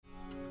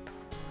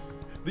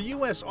The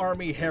U.S.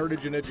 Army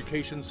Heritage and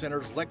Education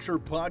Center's lecture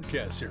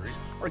podcast series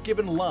are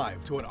given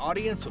live to an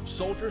audience of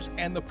soldiers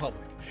and the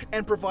public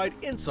and provide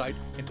insight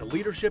into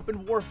leadership and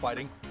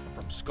warfighting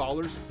from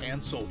scholars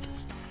and soldiers,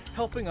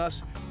 helping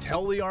us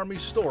tell the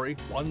Army's story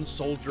one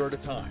soldier at a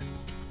time.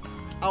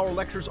 Our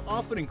lectures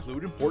often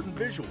include important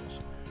visuals.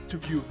 To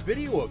view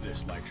video of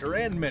this lecture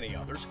and many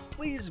others,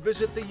 please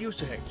visit the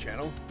USAHEC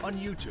channel on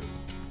YouTube.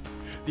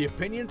 The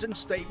opinions and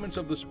statements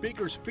of the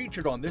speakers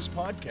featured on this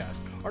podcast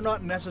are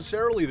not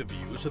necessarily the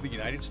views of the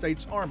United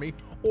States Army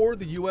or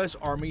the U.S.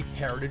 Army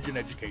Heritage and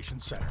Education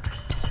Center.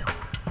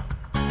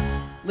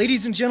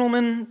 Ladies and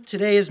gentlemen,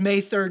 today is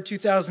May 3rd,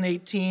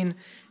 2018,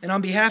 and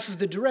on behalf of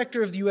the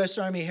Director of the U.S.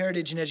 Army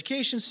Heritage and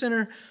Education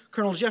Center,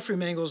 Colonel Jeffrey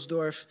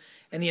Mangelsdorf,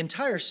 and the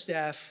entire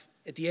staff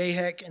at the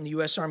AHEC and the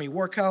U.S. Army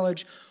War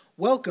College,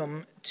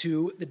 welcome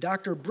to the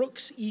Dr.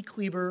 Brooks E.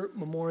 Kleber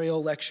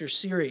Memorial Lecture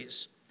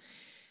Series.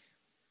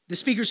 The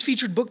speaker's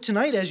featured book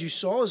tonight, as you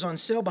saw, is on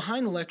sale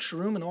behind the lecture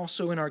room and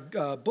also in our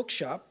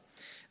bookshop,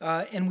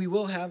 and we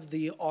will have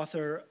the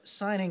author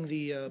signing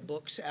the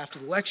books after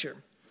the lecture.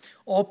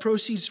 All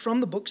proceeds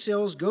from the book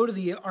sales go to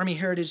the Army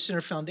Heritage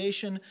Center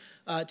Foundation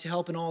to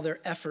help in all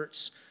their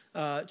efforts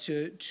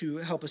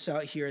to help us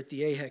out here at the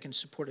AHEC and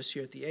support us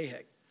here at the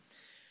AHEC.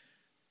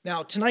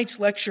 Now, tonight's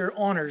lecture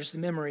honors the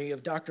memory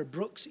of Dr.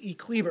 Brooks E.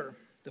 Kleber,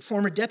 the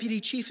former Deputy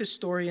Chief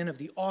Historian of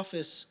the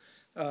Office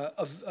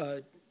of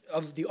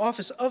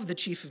the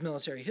Chief of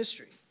Military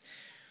History.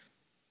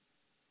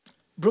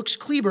 Brooks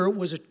Kleber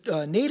was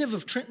a native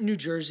of Trenton, New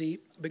Jersey,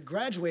 but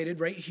graduated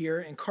right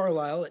here in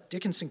Carlisle at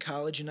Dickinson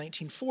College in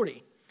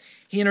 1940.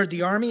 He entered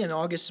the Army in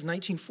August of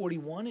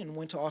 1941 and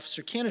went to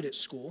Officer Candidate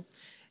School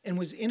and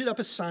ended up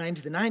assigned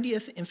to the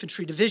 90th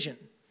Infantry Division.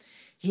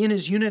 He and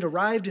his unit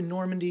arrived in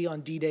Normandy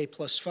on D-Day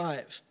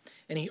 +5,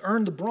 and he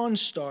earned the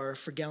Bronze Star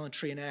for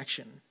gallantry in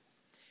action.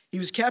 He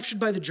was captured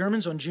by the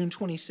Germans on June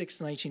 26,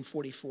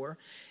 1944,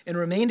 and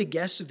remained a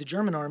guest of the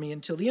German Army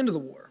until the end of the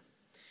war.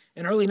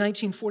 In early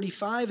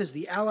 1945, as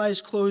the Allies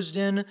closed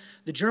in,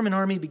 the German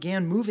Army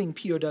began moving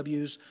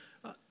POWs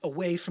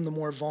away from the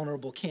more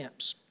vulnerable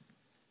camps.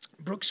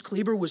 Brooks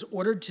Kleber was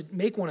ordered to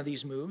make one of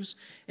these moves,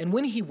 and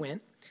when he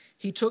went,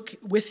 he took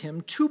with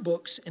him 2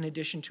 books in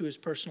addition to his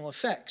personal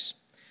effects.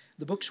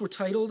 The books were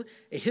titled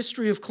A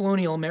History of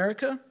Colonial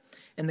America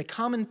and The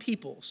Common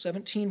People,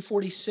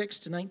 1746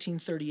 to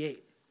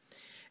 1938.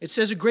 It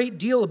says a great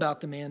deal about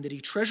the man that he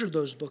treasured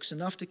those books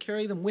enough to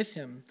carry them with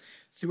him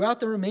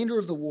throughout the remainder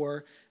of the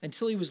war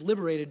until he was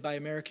liberated by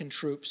American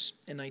troops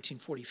in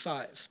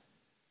 1945.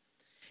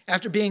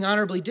 After being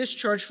honorably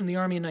discharged from the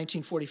Army in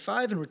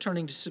 1945 and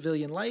returning to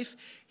civilian life,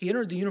 he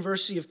entered the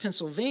University of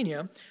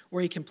Pennsylvania,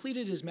 where he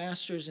completed his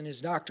master's and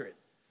his doctorate.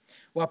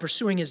 While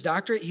pursuing his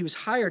doctorate, he was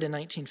hired in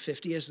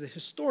 1950 as the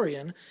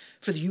historian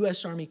for the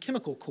U.S. Army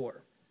Chemical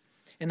Corps.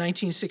 In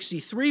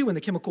 1963, when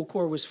the Chemical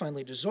Corps was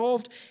finally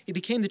dissolved, he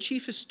became the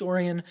chief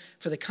historian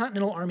for the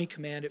Continental Army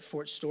Command at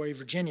Fort Story,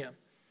 Virginia.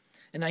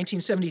 In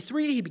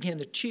 1973, he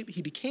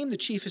became the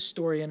chief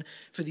historian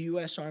for the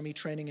U.S. Army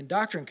Training and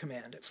Doctrine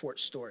Command at Fort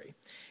Story.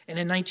 And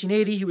in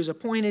 1980, he was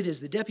appointed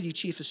as the deputy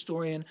chief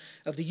historian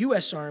of the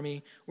U.S.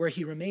 Army, where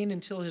he remained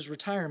until his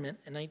retirement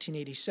in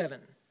 1987.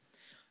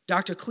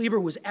 Dr. Kleber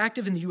was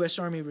active in the U.S.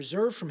 Army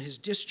Reserve from his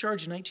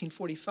discharge in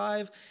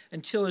 1945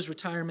 until his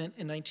retirement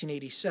in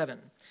 1987,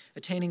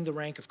 attaining the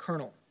rank of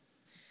colonel.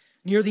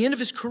 Near the end of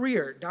his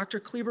career, Dr.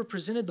 Kleber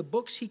presented the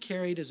books he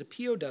carried as a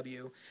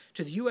POW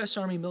to the U.S.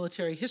 Army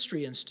Military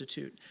History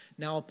Institute,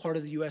 now a part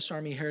of the U.S.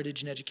 Army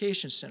Heritage and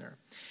Education Center.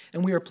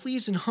 And we are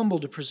pleased and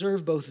humbled to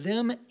preserve both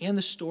them and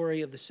the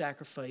story of the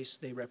sacrifice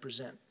they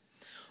represent.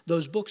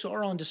 Those books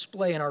are on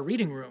display in our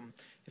reading room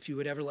if you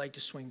would ever like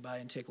to swing by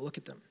and take a look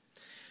at them.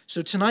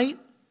 So tonight,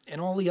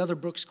 and all the other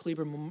Brooks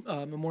Kleber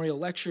Memorial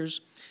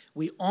Lectures,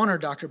 we honor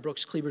Dr.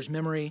 Brooks Kleber's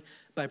memory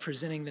by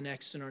presenting the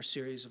next in our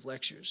series of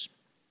lectures.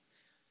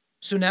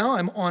 So now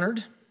I'm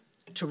honored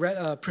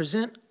to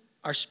present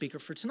our speaker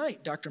for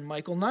tonight, Dr.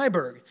 Michael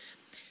Nyberg.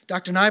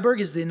 Dr. Nyberg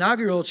is the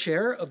inaugural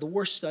chair of the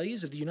War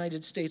Studies of the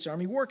United States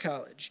Army War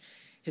College.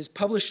 His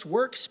published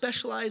work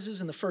specializes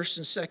in the First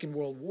and Second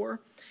World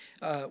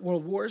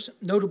Wars,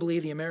 notably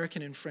the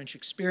American and French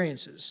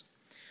experiences.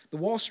 The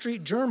Wall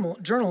Street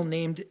Journal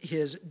named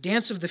his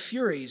Dance of the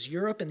Furies,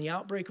 Europe and the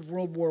Outbreak of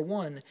World War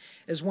I,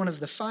 as one of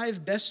the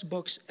 5 best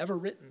books ever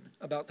written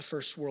about the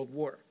First World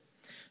War.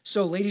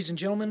 So, ladies and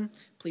gentlemen,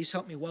 please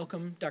help me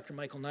welcome Dr.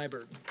 Michael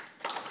Nyberg.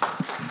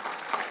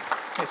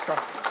 Thanks,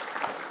 Carl.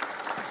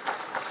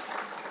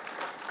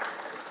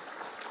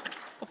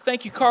 Well,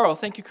 thank you, Carl.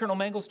 Thank you, Colonel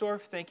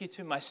Mangelsdorf. Thank you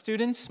to my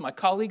students, my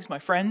colleagues, my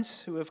friends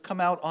who have come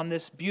out on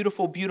this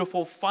beautiful,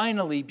 beautiful,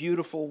 finally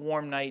beautiful,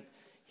 warm night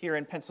here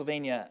in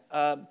Pennsylvania.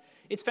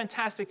 It's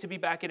fantastic to be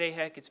back at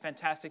AHEC. It's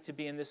fantastic to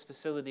be in this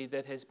facility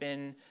that has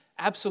been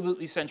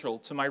absolutely central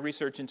to my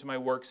research and to my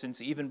work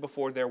since even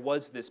before there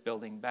was this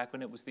building, back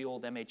when it was the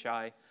old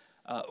MHI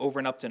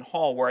over in Upton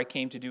Hall, where I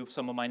came to do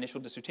some of my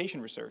initial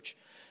dissertation research.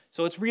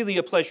 So it's really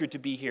a pleasure to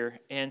be here,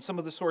 and some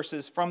of the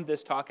sources from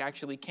this talk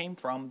actually came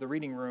from the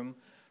reading room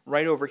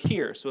right over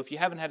here. So if you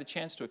haven't had a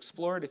chance to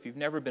explore it, if you've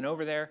never been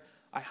over there,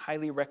 I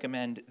highly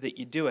recommend that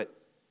you do it.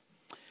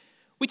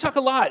 We talk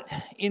a lot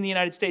in the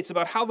United States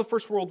about how the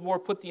First World War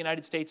put the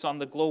United States on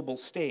the global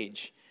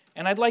stage.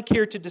 And I'd like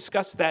here to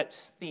discuss that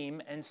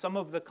theme and some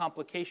of the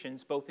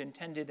complications, both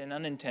intended and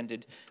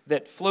unintended,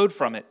 that flowed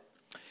from it.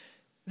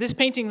 This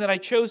painting that I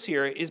chose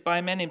here is by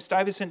a man named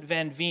Stuyvesant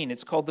Van Veen.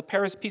 It's called the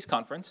Paris Peace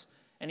Conference,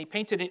 and he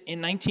painted it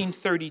in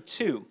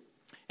 1932.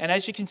 And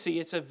as you can see,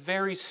 it's a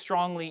very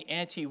strongly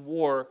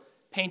anti-war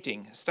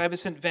painting.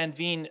 Stuyvesant Van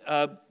Veen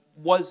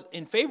was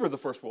in favor of the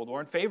First World War,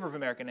 in favor of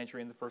American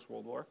entry in the First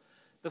World War.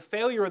 The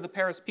failure of the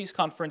Paris Peace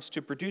Conference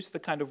to produce the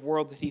kind of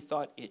world that he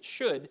thought it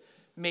should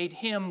made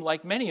him,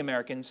 like many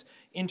Americans,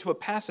 into a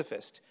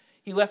pacifist.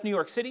 He left New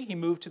York City. He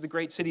moved to the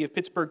great city of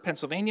Pittsburgh,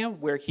 Pennsylvania,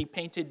 where he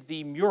painted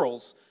the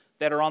murals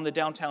that are on the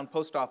downtown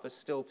post office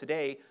still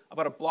today,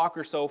 about a block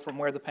or so from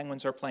where the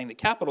Penguins are playing the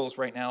Capitals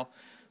right now,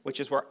 which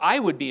is where I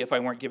would be if I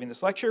weren't giving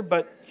this lecture,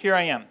 but here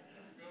I am.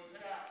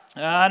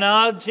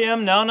 No,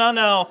 Jim, no.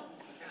 No.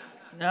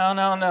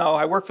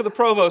 I work for the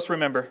provost,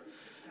 remember.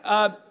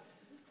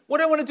 What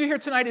I want to do here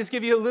tonight is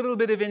give you a little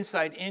bit of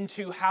insight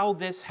into how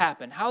this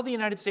happened, how the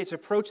United States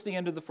approached the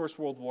end of the First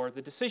World War,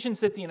 the decisions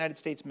that the United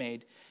States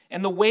made,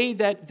 and the way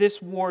that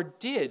this war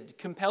did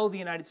compel the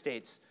United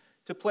States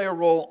to play a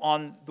role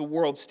on the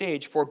world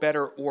stage, for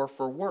better or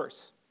for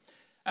worse.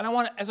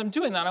 And as I'm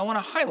doing that, I want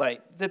to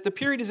highlight that the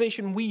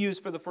periodization we use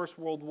for the First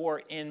World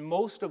War in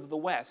most of the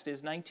West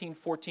is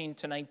 1914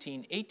 to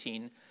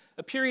 1918,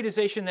 a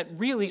periodization that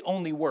really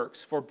only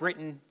works for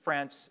Britain,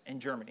 France,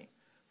 and Germany.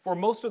 For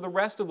most of the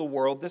rest of the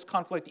world, this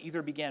conflict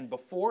either began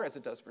before, as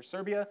it does for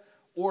Serbia,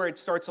 or it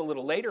starts a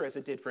little later, as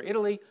it did for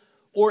Italy,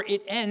 or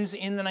it ends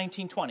in the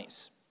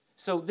 1920s.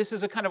 So this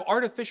is a kind of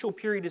artificial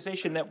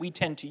periodization that we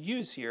tend to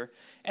use here.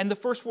 And the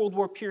First World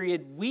War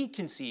period we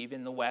conceive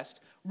in the West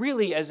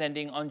really as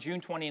ending on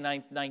June 29,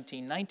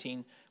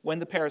 1919, when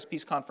the Paris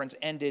Peace Conference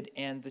ended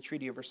and the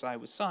Treaty of Versailles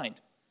was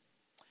signed.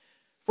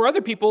 For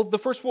other people, the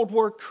First World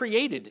War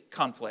created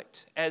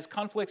conflict, as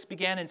conflicts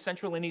began in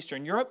Central and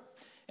Eastern Europe.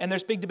 And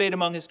there's big debate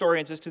among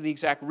historians as to the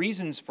exact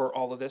reasons for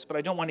all of this, but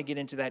I don't want to get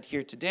into that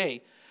here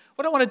today.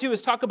 What I want to do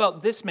is talk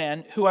about this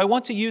man, who I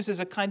want to use as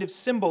a kind of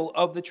symbol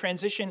of the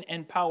transition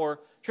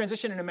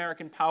in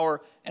American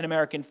power and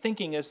American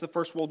thinking as the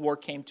First World War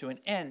came to an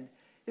end.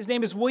 His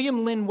name is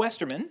William Lynn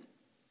Westerman,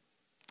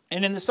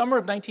 and in the summer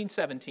of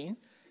 1917,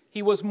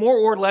 he was more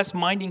or less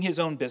minding his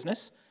own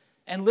business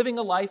and living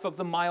a life of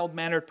the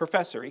mild-mannered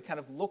professor. He kind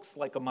of looks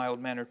like a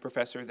mild-mannered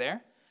professor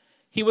there.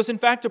 He was, in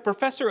fact, a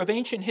professor of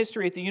ancient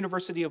history at the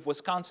University of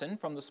Wisconsin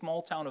from the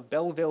small town of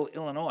Belleville,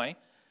 Illinois,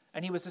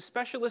 and he was a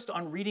specialist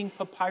on reading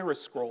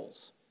papyrus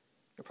scrolls.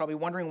 You're probably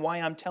wondering why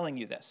I'm telling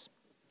you this.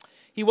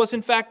 He was,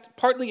 in fact,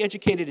 partly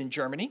educated in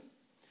Germany,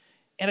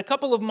 and a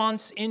couple of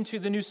months into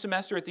the new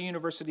semester at the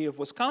University of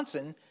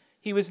Wisconsin,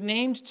 he was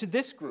named to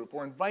this group,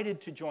 or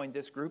invited to join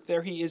this group.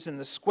 There he is in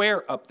the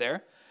square up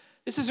there.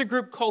 This is a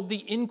group called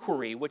the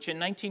Inquiry, which in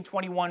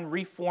 1921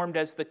 reformed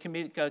as the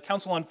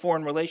Council on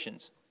Foreign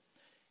Relations.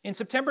 In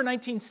September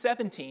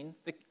 1917,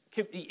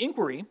 the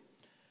Inquiry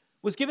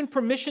was given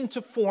permission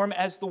to form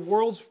as the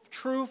world's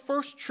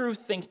first true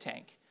think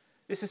tank.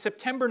 This is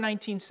September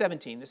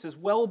 1917. This is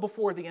well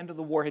before the end of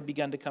the war had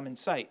begun to come in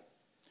sight.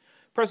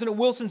 President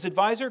Wilson's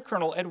advisor,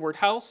 Colonel Edward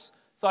House,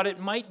 thought it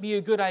might be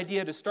a good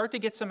idea to start to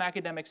get some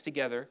academics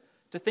together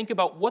to think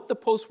about what the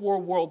post-war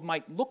world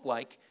might look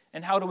like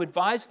and how to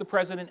advise the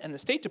President and the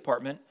State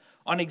Department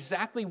on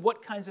exactly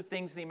what kinds of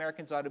things the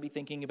Americans ought to be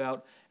thinking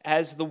about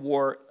as the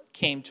war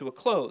came to a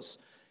close.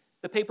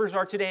 The papers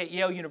are today at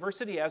Yale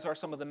University, as are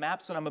some of the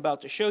maps that I'm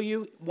about to show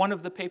you. One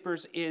of the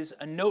papers is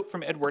a note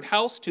from Edward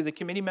House to the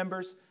committee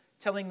members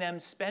telling them,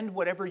 spend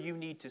whatever you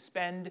need to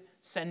spend,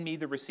 send me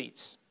the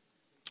receipts,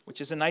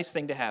 which is a nice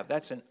thing to have.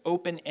 That's an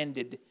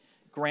open-ended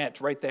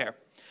grant right there.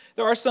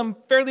 There are some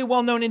fairly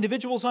well-known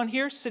individuals on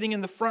here. Sitting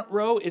in the front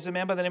row is a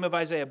man by the name of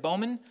Isaiah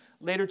Bowman,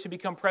 later to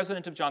become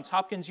president of Johns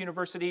Hopkins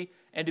University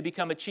and to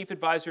become a chief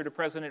advisor to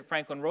President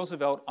Franklin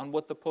Roosevelt on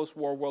what the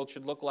post-war world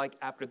should look like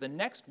after the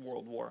next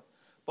World War.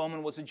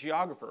 Bowman was a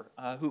geographer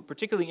who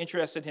particularly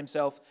interested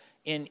himself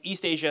in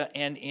East Asia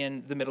and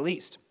in the Middle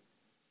East.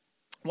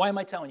 Why am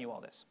I telling you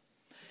all this?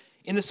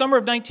 In the summer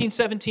of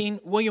 1917,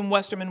 William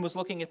Westerman was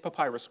looking at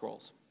papyrus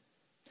scrolls.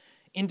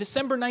 In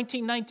December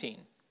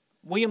 1919,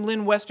 William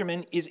Lynn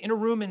Westerman is in a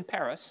room in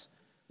Paris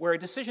where a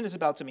decision is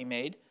about to be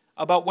made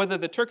about whether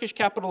the Turkish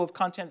capital of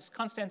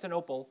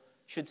Constantinople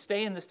should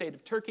stay in the state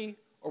of Turkey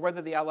or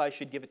whether the Allies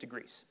should give it to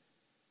Greece.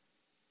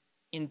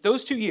 In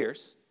those 2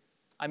 years,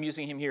 I'm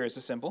using him here as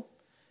a symbol,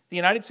 the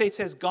United States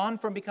has gone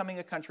from becoming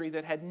a country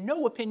that had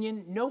no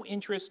opinion, no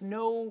interest,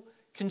 no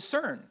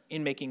concern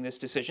in making this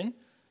decision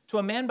to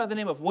a man by the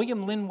name of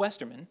William Lynn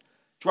Westerman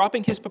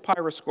dropping his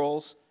papyrus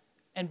scrolls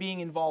and being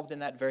involved in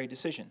that very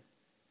decision.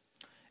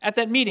 At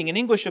that meeting, an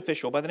English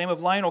official by the name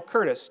of Lionel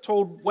Curtis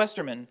told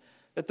Westerman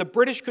that the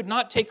British could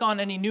not take on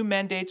any new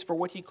mandates for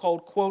what he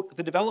called, quote,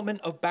 the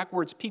development of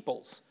backwards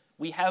peoples.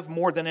 We have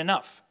more than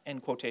enough,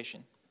 end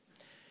quotation.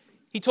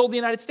 He told the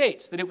United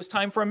States that it was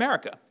time for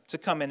America to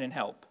come in and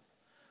help.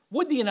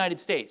 Would the United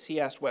States,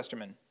 he asked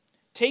Westerman,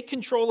 take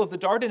control of the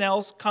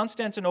Dardanelles,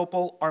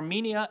 Constantinople,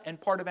 Armenia, and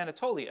part of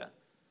Anatolia,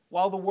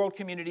 while the world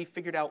community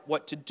figured out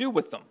what to do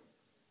with them.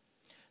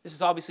 This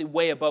is obviously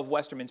way above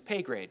Westerman's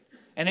pay grade,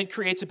 and it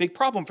creates a big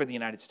problem for the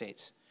United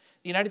States.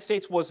 The United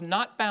States was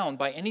not bound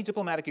by any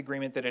diplomatic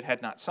agreement that it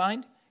had not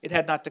signed, it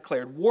had not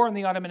declared war on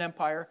the Ottoman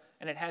Empire,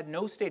 and it had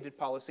no stated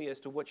policy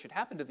as to what should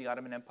happen to the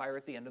Ottoman Empire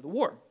at the end of the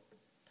war.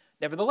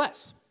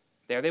 Nevertheless,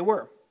 there they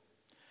were.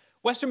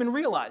 Westerman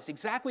realized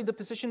exactly the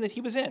position that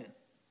he was in.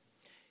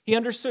 He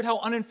understood how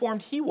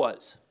uninformed he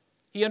was.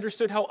 He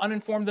understood how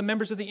uninformed the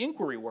members of the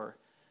inquiry were.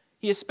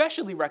 He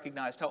especially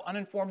recognized how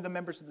uninformed the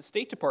members of the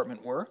State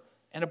Department were,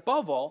 and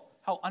above all,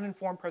 how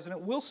uninformed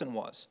President Wilson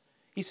was.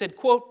 He said,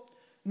 quote,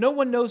 "No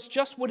one knows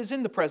just what is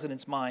in the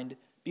president's mind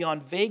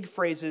beyond vague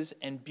phrases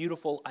and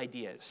beautiful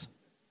ideas."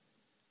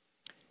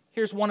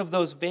 Here's one of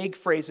those vague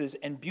phrases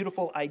and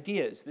beautiful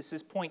ideas. This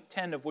is point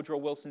 10 of Woodrow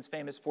Wilson's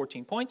famous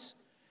 14 points,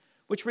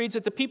 which reads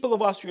that the people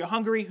of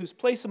Austria-Hungary, whose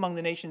place among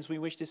the nations we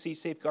wish to see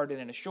safeguarded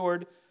and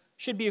assured,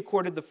 should be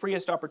accorded the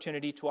freest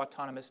opportunity to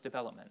autonomous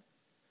development.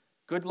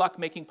 Good luck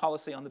making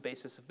policy on the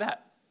basis of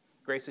that.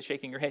 Grace is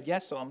shaking her head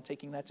yes, so I'm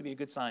taking that to be a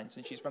good sign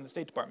since she's from the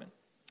State Department.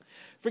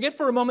 Forget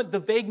for a moment the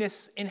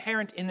vagueness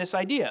inherent in this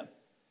idea.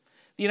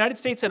 The United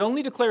States had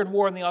only declared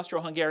war on the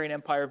Austro-Hungarian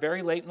Empire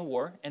very late in the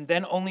war, and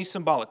then only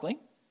symbolically.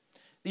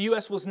 The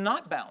U.S. was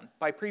not bound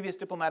by previous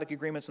diplomatic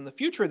agreements on the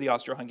future of the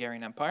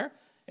Austro-Hungarian Empire,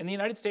 and the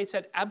United States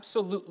had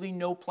absolutely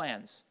no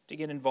plans to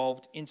get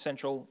involved in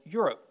Central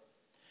Europe.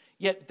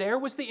 Yet there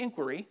was the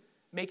inquiry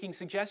making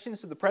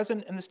suggestions to the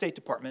President and the State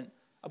Department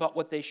about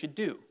what they should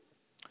do.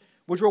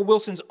 Woodrow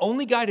Wilson's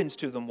only guidance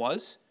to them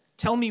was,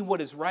 "Tell me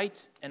what is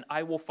right, and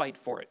I will fight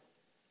for it."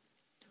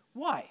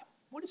 Why?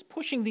 What is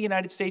pushing the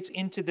United States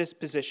into this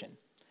position?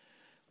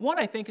 One,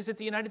 I think, is that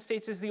the United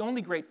States is the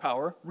only great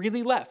power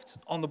really left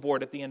on the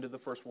board at the end of the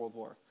First World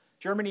War.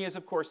 Germany is,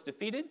 of course,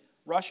 defeated.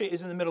 Russia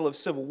is in the middle of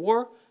civil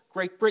war.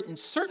 Great Britain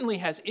certainly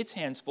has its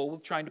hands full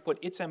with trying to put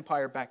its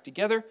empire back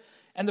together.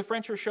 And the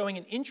French are showing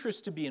an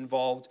interest to be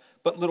involved,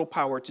 but little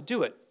power to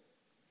do it.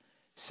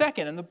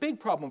 Second, and the big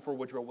problem for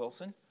Woodrow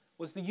Wilson,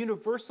 was the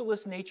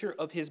universalist nature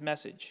of his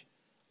message.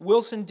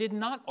 Wilson did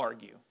not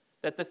argue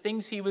that the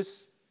things he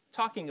was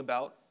talking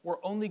about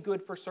were only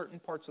good for certain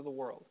parts of the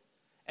world.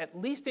 At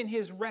least in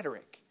his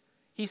rhetoric,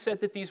 he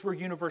said that these were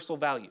universal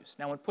values.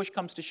 Now, when push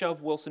comes to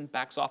shove, Wilson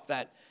backs off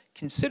that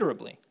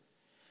considerably.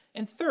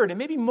 And third, and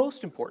maybe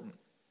most important,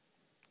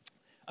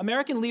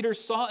 American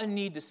leaders saw a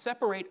need to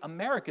separate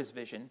America's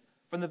vision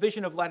from the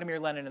vision of Vladimir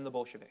Lenin and the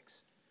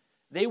Bolsheviks.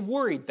 They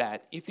worried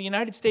that if the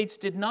United States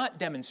did not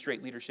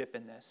demonstrate leadership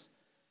in this,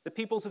 the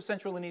peoples of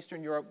Central and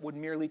Eastern Europe would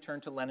merely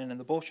turn to Lenin and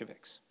the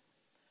Bolsheviks.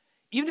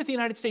 Even if the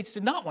United States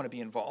did not want to be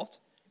involved,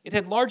 it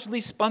had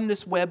largely spun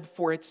this web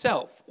for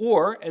itself.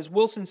 Or, as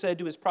Wilson said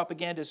to his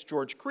propagandist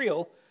George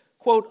Creel,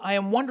 quote, "I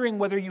am wondering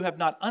whether you have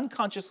not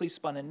unconsciously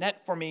spun a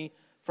net for me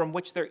from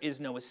which there is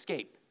no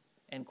escape,"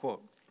 end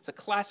quote. It's a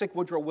classic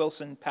Woodrow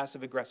Wilson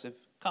passive-aggressive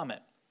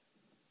comment.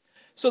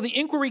 So the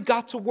inquiry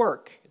got to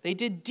work. They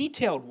did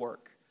detailed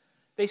work.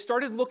 They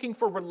started looking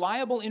for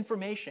reliable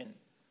information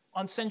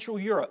on Central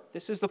Europe.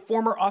 This is the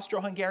former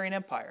Austro-Hungarian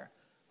Empire.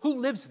 Who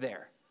lives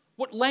there?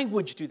 What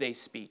language do they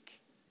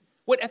speak?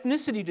 What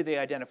ethnicity do they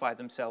identify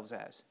themselves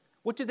as?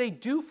 What do they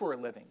do for a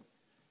living?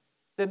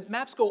 The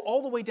maps go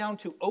all the way down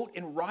to oat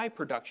and rye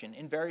production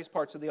in various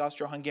parts of the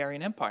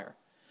Austro-Hungarian Empire.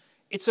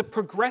 It's a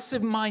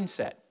progressive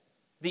mindset.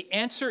 The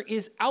answer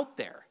is out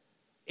there.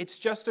 It's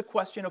just a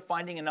question of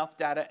finding enough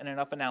data and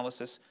enough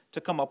analysis to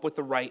come up with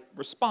the right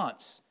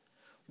response.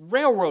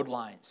 Railroad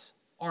lines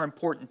are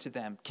important to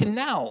them.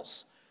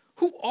 Canals.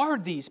 Who are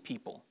these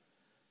people?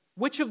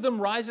 Which of them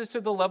rises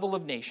to the level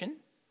of nation?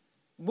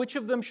 Which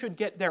of them should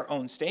get their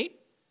own state?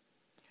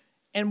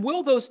 And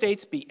will those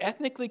states be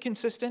ethnically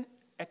consistent,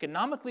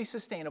 economically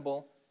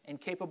sustainable, and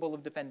capable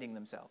of defending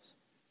themselves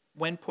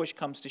when push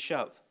comes to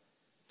shove?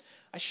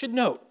 I should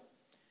note,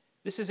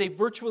 this is a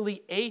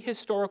virtually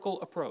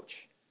ahistorical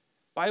approach,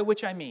 by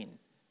which I mean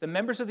the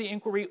members of the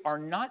inquiry are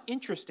not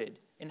interested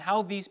in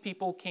how these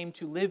people came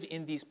to live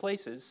in these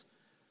places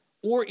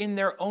or in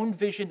their own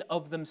vision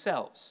of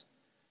themselves.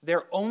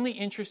 They're only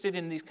interested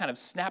in these kind of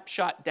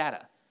snapshot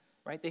data.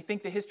 Right? They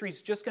think the history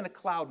is just going to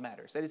cloud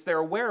matters. That is, they're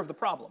aware of the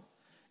problem.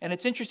 And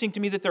it's interesting to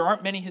me that there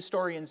aren't many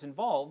historians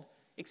involved,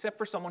 except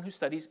for someone who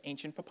studies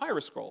ancient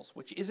papyrus scrolls,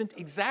 which isn't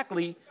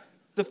exactly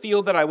the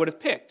field that I would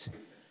have picked.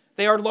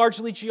 They are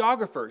largely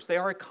geographers. They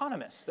are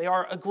economists. They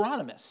are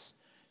agronomists,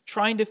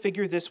 trying to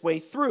figure this way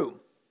through.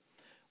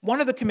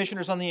 One of the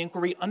commissioners on the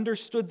inquiry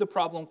understood the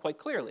problem quite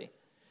clearly,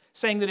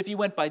 saying that if you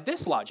went by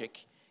this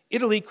logic,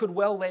 Italy could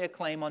well lay a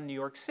claim on New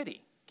York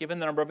City, given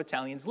the number of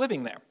Italians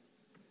living there.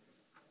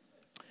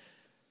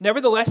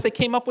 Nevertheless, they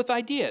came up with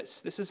ideas.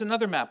 This is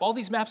another map. All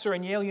these maps are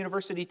in Yale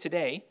University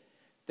today.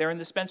 They're in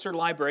the Spencer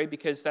Library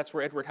because that's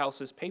where Edward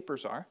House's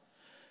papers are.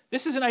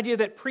 This is an idea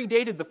that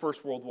predated the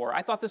First World War.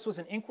 I thought this was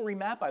an inquiry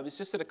map. I was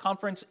just at a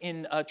conference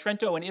in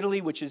Trento in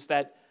Italy, which is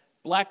that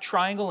black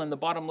triangle in the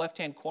bottom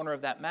left-hand corner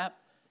of that map.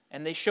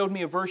 And they showed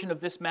me a version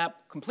of this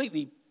map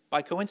completely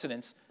by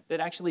coincidence that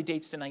actually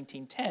dates to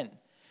 1910.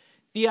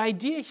 The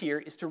idea here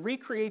is to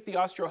recreate the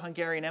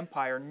Austro-Hungarian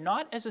Empire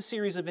not as a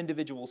series of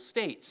individual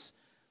states,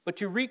 but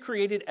to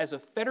recreate it as a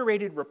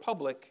federated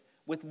republic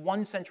with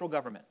one central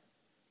government.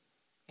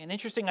 An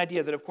interesting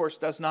idea that, of course,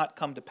 does not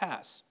come to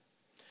pass.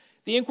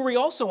 The inquiry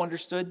also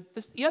understood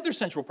the other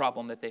central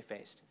problem that they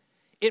faced.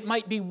 It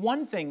might be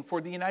one thing for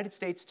the United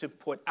States to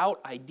put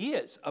out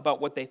ideas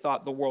about what they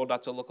thought the world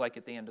ought to look like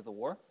at the end of the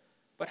war,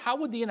 but how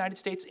would the United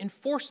States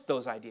enforce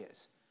those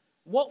ideas?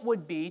 What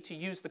would be, to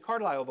use the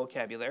Carlyle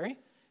vocabulary,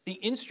 the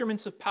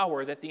instruments of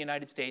power that the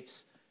United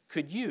States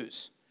could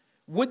use?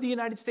 Would the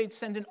United States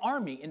send an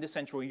army into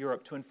Central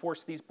Europe to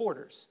enforce these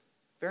borders?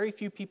 Very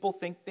few people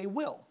think they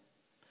will.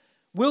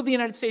 Will the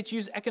United States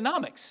use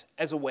economics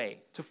as a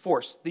way to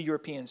force the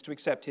Europeans to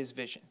accept his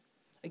vision?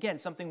 Again,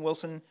 something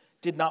Wilson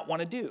did not want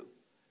to do.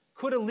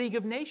 Could a League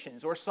of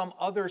Nations or some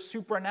other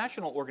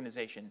supranational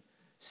organization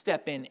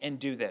step in and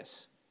do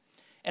this?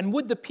 And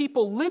would the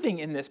people living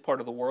in this part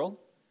of the world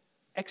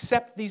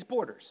accept these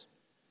borders?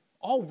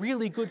 All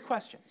really good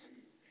questions.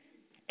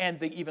 And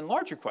the even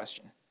larger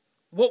question,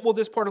 what will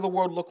this part of the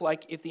world look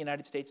like if the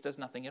United States does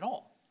nothing at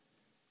all?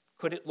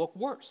 Could it look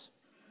worse?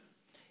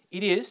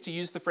 It is, to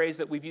use the phrase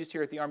that we've used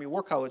here at the Army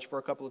War College for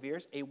a couple of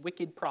years, a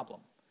wicked problem,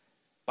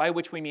 by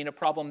which we mean a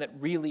problem that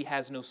really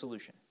has no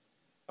solution,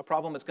 a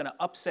problem that's going to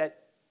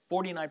upset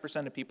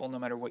 49% of people no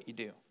matter what you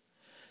do.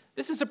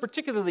 This is a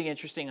particularly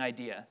interesting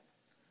idea.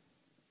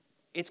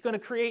 It's going to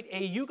create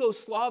a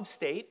Yugoslav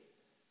state,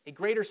 a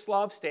greater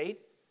Slav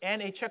state,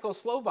 and a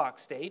Czechoslovak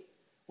state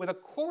with a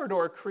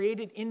corridor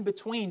created in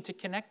between to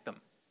connect them.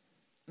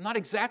 I'm not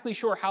exactly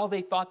sure how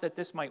they thought that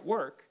this might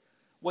work.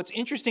 What's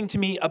interesting to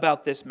me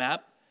about this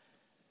map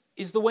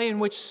is the way in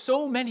which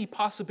so many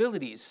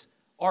possibilities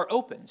are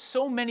open,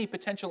 so many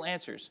potential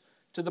answers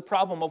to the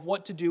problem of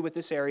what to do with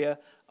this area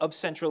of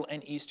Central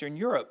and Eastern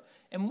Europe,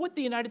 and what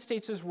the United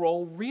States'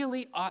 role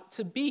really ought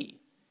to be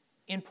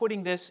in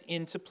putting this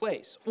into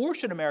place. Or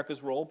should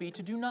America's role be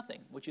to do nothing,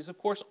 which is, of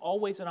course,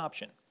 always an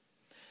option.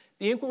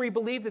 The inquiry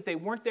believed that they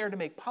weren't there to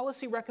make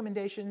policy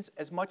recommendations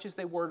as much as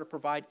they were to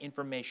provide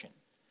information.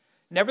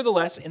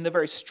 Nevertheless, in the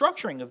very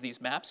structuring of these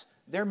maps,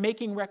 they're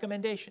making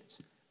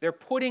recommendations. They're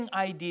putting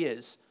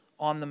ideas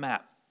on the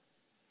map.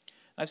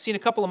 I've seen a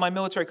couple of my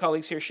military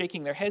colleagues here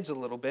shaking their heads a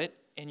little bit,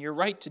 and you're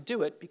right to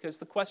do it, because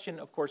the question,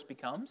 of course,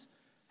 becomes,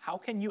 how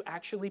can you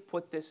actually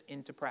put this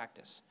into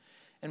practice?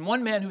 And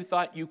one man who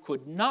thought you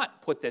could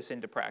not put this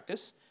into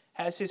practice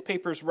has his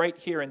papers right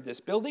here in this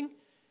building,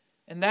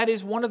 and that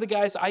is one of the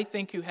guys I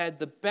think who had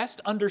the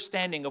best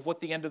understanding of what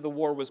the end of the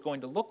war was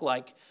going to look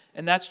like,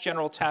 and that's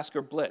General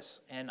Tasker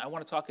Bliss. And I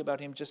want to talk about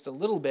him just a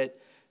little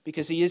bit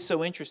because he is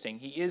so interesting.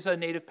 He is a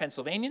native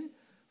Pennsylvanian,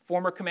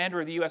 former commander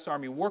of the U.S.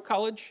 Army War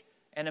College,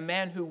 and a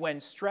man who, when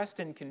stressed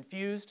and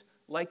confused,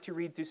 liked to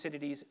read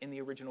Thucydides in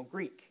the original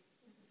Greek.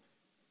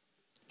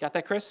 Got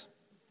that, Chris?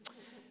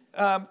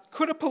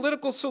 Could a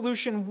political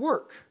solution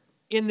work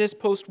in this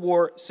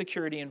post-war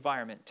security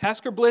environment?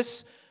 Tasker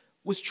Bliss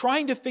was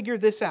trying to figure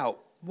this out.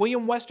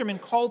 William Westerman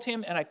called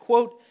him, and I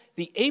quote,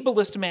 the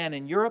ablest man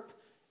in Europe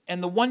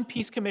and the one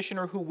peace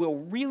commissioner who will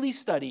really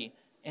study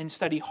and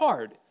study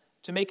hard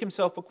to make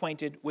himself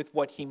acquainted with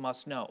what he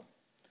must know.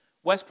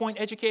 West Point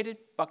educated,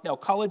 Bucknell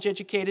College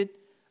educated,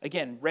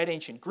 again, read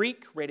ancient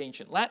Greek, read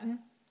ancient Latin,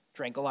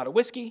 drank a lot of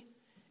whiskey,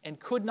 and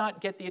could not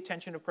get the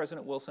attention of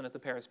President Wilson at the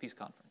Paris Peace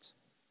Conference.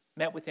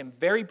 Met with him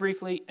very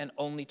briefly and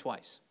only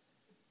twice.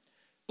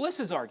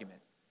 Bliss's argument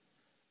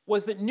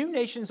was that new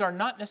nations are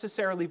not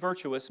necessarily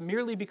virtuous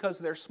merely because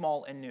they're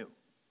small and new.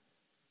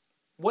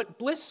 What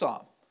Bliss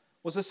saw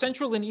was a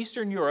Central and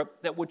Eastern Europe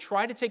that would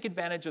try to take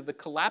advantage of the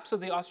collapse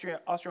of the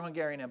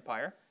Austro-Hungarian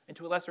Empire, and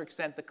to a lesser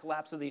extent the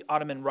collapse of the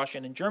Ottoman,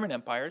 Russian, and German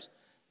empires,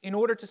 in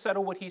order to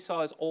settle what he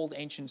saw as old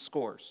ancient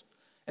scores.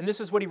 And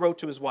this is what he wrote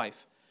to his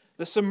wife.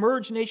 The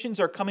submerged nations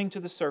are coming to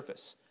the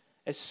surface.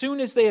 As soon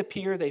as they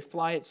appear, they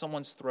fly at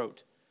someone's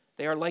throat.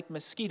 They are like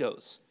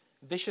mosquitoes,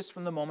 vicious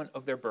from the moment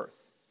of their birth.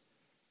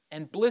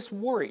 And Bliss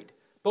worried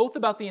both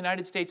about the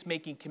United States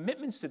making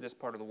commitments to this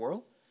part of the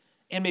world,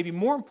 and maybe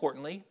more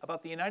importantly,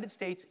 about the United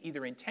States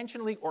either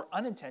intentionally or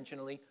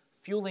unintentionally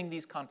fueling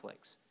these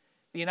conflicts.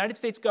 The United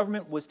States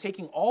government was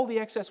taking all the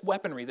excess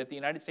weaponry that the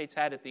United States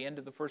had at the end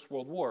of the First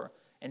World War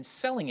and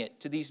selling it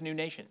to these new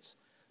nations,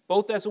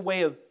 both as a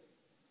way of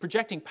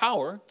projecting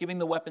power, giving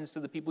the weapons to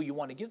the people you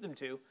want to give them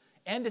to,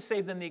 and to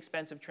save them the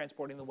expense of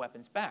transporting the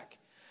weapons back.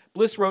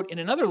 Bliss wrote in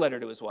another letter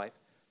to his wife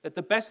that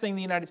the best thing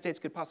the United States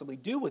could possibly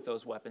do with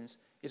those weapons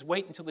is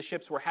wait until the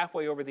ships were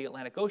halfway over the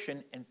Atlantic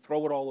Ocean and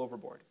throw it all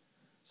overboard,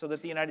 so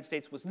that the United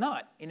States was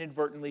not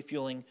inadvertently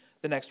fueling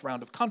the next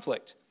round of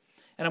conflict.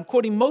 And I'm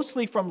quoting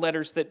mostly from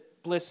letters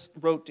that Bliss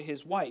wrote to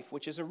his wife,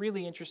 which is a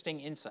really interesting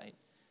insight.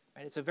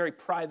 Right? It's a very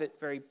private,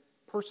 very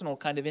personal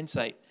kind of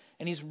insight.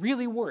 And he's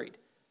really worried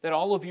that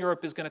all of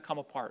Europe is going to come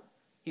apart.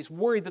 He's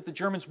worried that the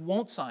Germans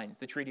won't sign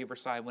the Treaty of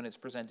Versailles when it's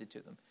presented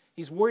to them.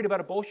 He's worried about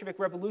a Bolshevik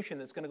revolution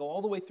that's going to go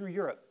all the way through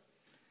Europe.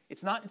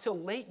 It's not until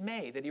late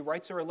May that he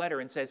writes her a letter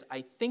and says,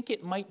 I think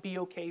it might be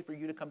okay for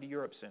you to come to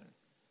Europe soon.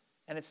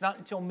 And it's not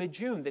until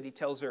mid-June that he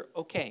tells her,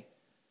 okay,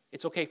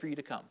 it's okay for you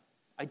to come.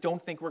 I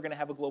don't think we're going to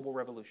have a global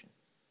revolution.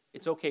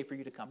 It's okay for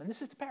you to come. And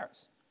this is to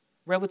Paris,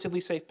 relatively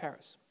safe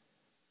Paris.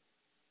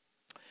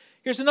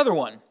 Here's another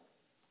one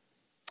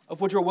of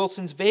Woodrow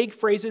Wilson's vague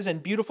phrases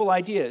and beautiful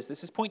ideas.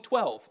 This is point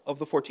 12 of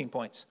the 14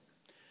 points.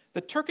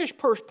 The Turkish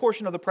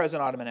portion of the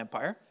present Ottoman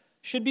Empire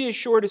should be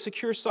assured a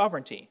secure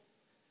sovereignty,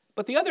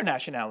 but the other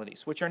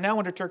nationalities, which are now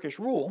under Turkish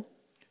rule,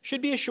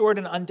 should be assured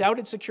an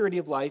undoubted security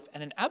of life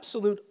and an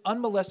absolute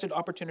unmolested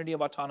opportunity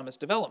of autonomous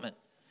development,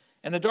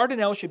 and the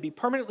Dardanelles should be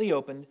permanently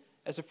opened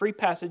as a free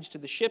passage to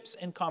the ships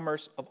and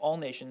commerce of all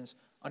nations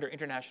under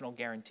international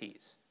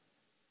guarantees.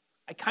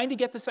 I kind of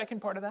get the second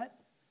part of that.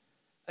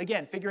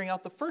 Again, figuring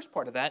out the first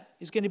part of that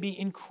is going to be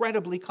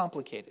incredibly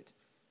complicated.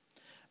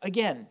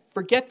 Again,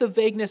 forget the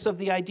vagueness of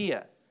the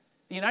idea.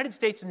 The United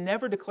States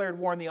never declared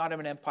war on the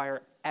Ottoman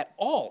Empire at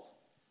all.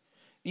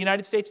 The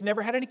United States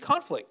never had any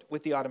conflict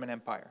with the Ottoman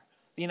Empire.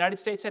 The United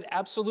States had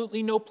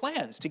absolutely no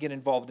plans to get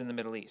involved in the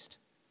Middle East.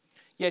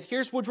 Yet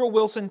here's Woodrow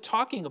Wilson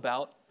talking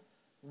about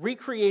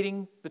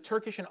recreating the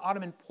Turkish and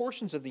Ottoman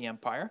portions of the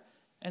empire,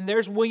 and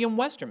there's William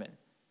Westerman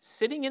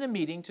sitting in a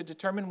meeting to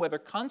determine whether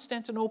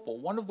Constantinople,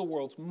 one of the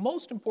world's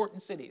most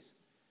important cities,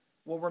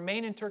 will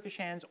remain in Turkish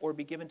hands or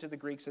be given to the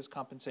Greeks as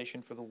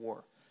compensation for the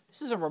war.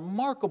 This is a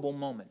remarkable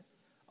moment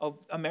of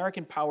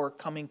American power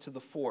coming to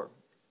the fore.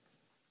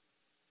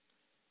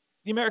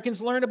 The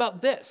Americans learn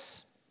about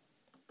this.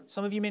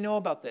 Some of you may know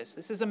about this.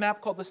 This is a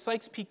map called the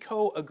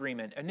Sykes-Picot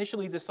Agreement,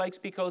 initially the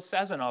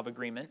Sykes-Picot-Sazonov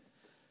Agreement,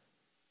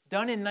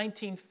 done in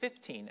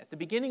 1915. At the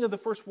beginning of the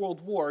First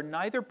World War,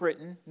 neither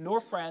Britain, nor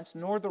France,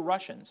 nor the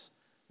Russians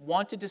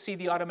wanted to see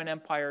the Ottoman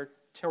Empire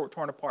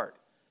torn apart.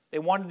 They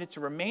wanted it to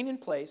remain in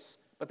place,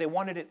 but they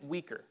wanted it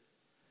weaker.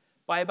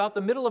 By about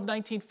the middle of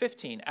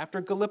 1915,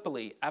 after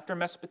Gallipoli, after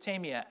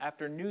Mesopotamia,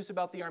 after news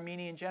about the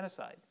Armenian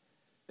genocide,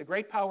 the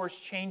great powers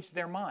changed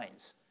their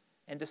minds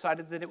and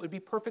decided that it would be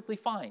perfectly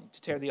fine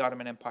to tear the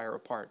Ottoman Empire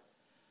apart.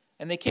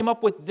 And they came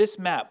up with this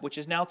map, which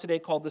is now today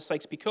called the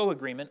Sykes-Picot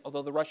Agreement,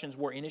 although the Russians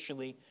were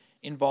initially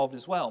involved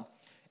as well.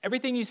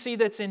 Everything you see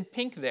that's in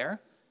pink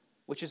there,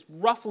 which is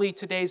roughly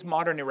today's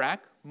modern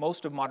Iraq,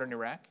 most of modern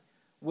Iraq,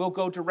 will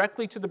go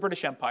directly to the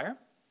British Empire.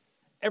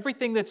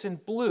 Everything that's in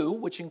blue,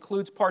 which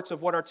includes parts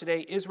of what are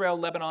today Israel,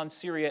 Lebanon,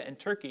 Syria, and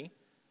Turkey,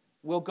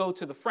 will go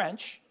to the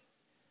French.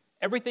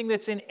 Everything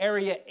that's in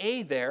Area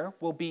A there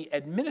will be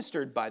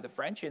administered by the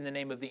French in the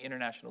name of the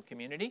international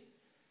community.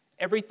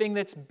 Everything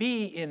that's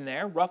B in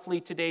there,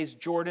 roughly today's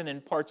Jordan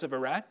and parts of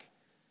Iraq,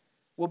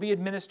 will be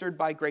administered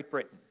by Great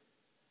Britain.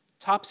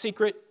 Top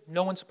secret,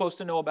 no one's supposed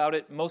to know about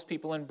it. Most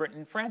people in Britain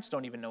and France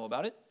don't even know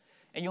about it.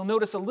 And you'll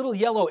notice a little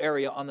yellow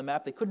area on the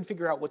map they couldn't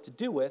figure out what to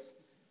do with,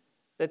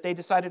 that they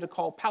decided to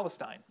call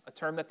Palestine, a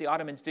term that the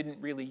Ottomans didn't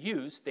really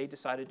use. They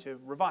decided to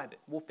revive it.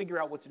 We'll figure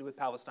out what to do with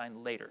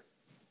Palestine later.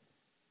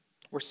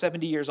 We're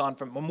 70 years on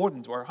from, well, more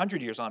than, we're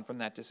 100 years on from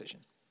that decision.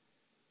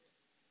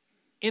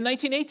 In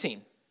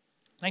 1918,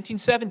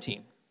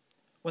 1917,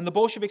 when the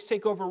Bolsheviks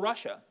take over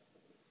Russia,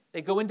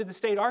 they go into the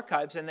state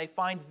archives and they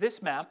find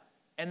this map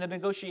and the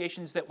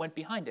negotiations that went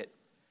behind it.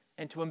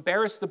 And to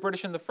embarrass the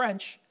British and the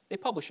French, they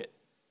publish it.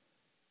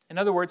 In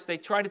other words, they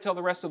try to tell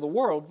the rest of the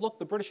world, look,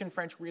 the British and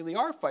French really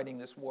are fighting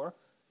this war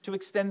to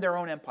extend their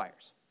own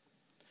empires.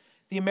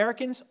 The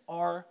Americans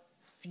are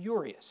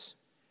furious,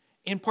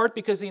 in part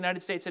because the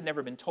United States had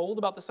never been told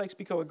about the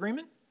Sykes-Picot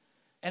Agreement,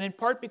 and in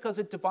part because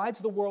it divides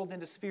the world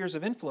into spheres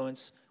of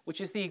influence,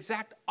 which is the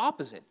exact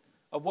opposite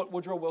of what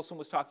Woodrow Wilson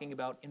was talking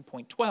about in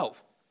point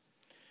 12.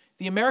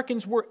 The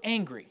Americans were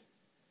angry.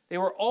 They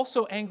were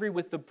also angry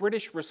with the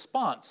British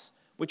response,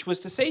 which was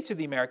to say to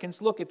the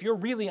Americans, look, if you're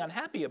really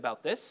unhappy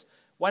about this,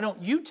 why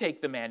don't you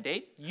take the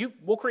mandate?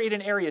 We'll create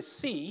an Area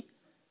C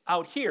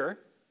out here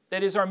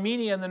that is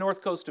Armenia and the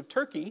north coast of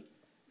Turkey,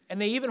 and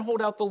they even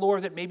hold out the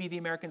lure that maybe the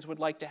Americans would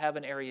like to have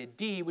an Area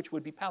D, which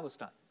would be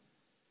Palestine.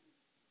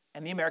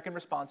 And the American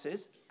response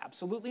is,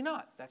 absolutely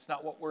not. That's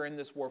not what we're in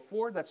this war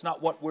for. That's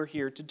not what we're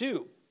here to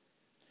do.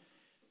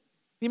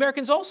 The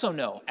Americans also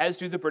know, as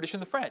do the British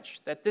and the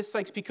French, that this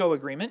Sykes-Picot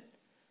Agreement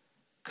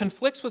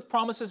conflicts with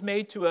promises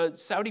made to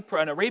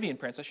an Arabian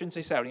prince, I shouldn't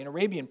say Saudi, an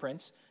Arabian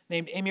prince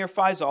named Emir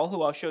Faisal,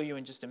 who I'll show you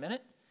in just a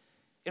minute.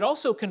 It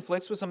also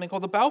conflicts with something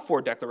called the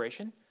Balfour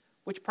Declaration,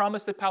 which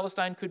promised that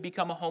Palestine could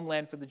become a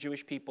homeland for the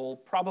Jewish people,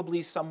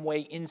 probably some way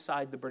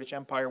inside the British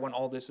Empire when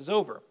all this is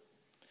over.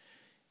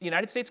 The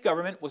United States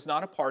government was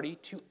not a party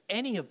to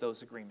any of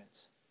those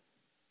agreements.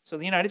 So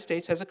the United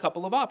States has a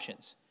couple of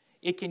options.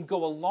 It can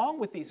go along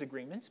with these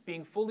agreements,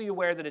 being fully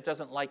aware that it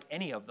doesn't like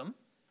any of them,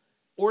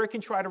 or it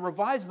can try to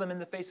revise them in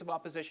the face of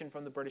opposition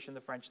from the British and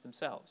the French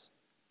themselves.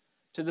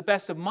 To the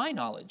best of my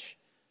knowledge,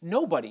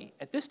 nobody,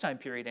 at this time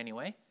period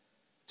anyway,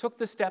 took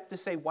the step to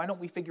say, why don't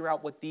we figure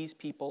out what these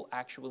people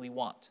actually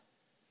want?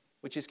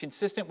 Which is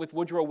consistent with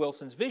Woodrow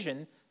Wilson's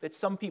vision that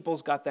some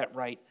peoples got that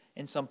right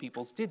and some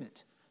peoples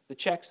didn't. The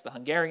Czechs, the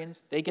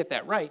Hungarians, they get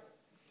that right.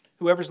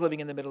 Whoever's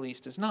living in the Middle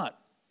East is not.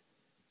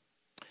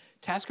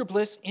 Tasker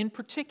Bliss, in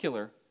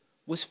particular,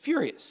 was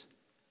furious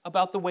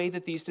about the way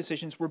that these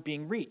decisions were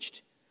being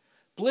reached.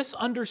 Bliss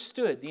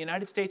understood the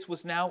United States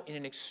was now in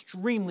an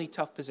extremely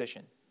tough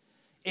position.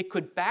 It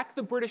could back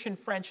the British and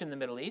French in the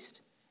Middle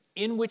East,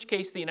 in which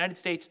case the United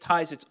States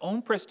ties its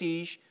own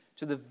prestige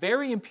to the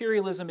very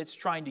imperialism it's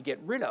trying to get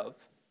rid of,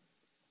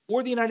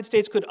 or the United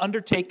States could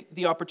undertake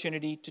the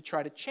opportunity to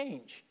try to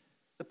change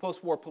the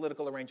post-war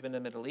political arrangement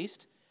in the Middle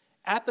East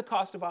at the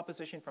cost of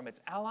opposition from its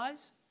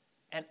allies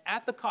and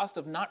at the cost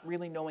of not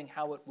really knowing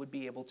how it would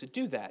be able to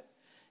do that.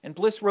 And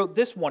Bliss wrote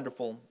this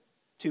wonderful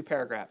 2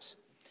 paragraphs.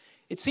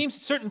 It seems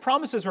that certain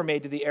promises were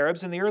made to the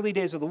Arabs in the early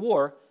days of the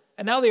war,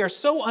 and now they are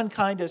so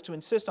unkind as to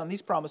insist on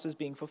these promises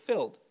being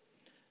fulfilled.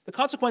 The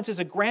consequence is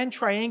a grand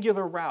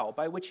triangular row,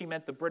 by which he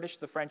meant the British,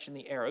 the French, and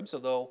the Arabs,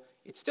 although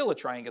it's still a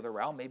triangular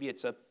row. Maybe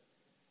it's a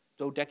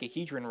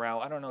dodecahedron row,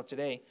 I don't know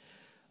today.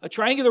 A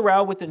triangular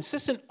row with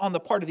insistence on the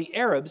part of the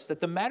Arabs that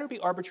the matter be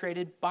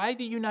arbitrated by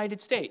the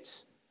United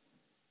States,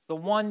 the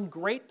one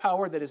great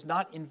power that is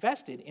not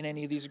invested in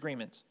any of these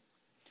agreements.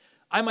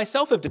 I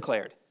myself have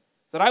declared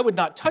that I would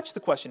not touch the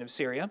question of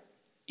Syria,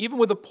 even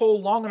with a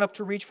pole long enough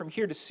to reach from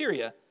here to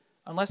Syria,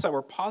 unless I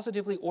were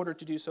positively ordered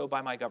to do so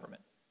by my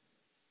government.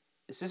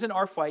 This isn't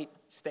our fight,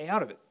 stay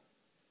out of it.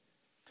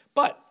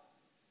 But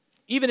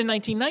even in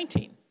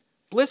 1919,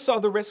 Bliss saw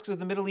the risks of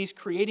the Middle East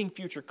creating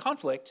future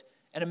conflict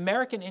and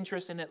American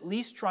interest in at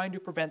least trying to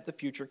prevent the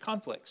future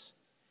conflicts.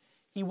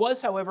 He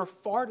was, however,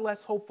 far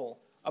less hopeful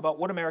about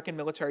what American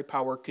military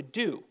power could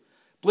do.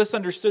 Bliss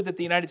understood that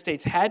the United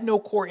States had no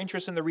core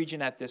interest in the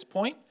region at this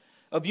point,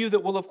 a view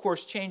that will, of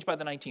course, change by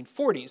the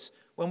 1940s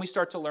when we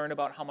start to learn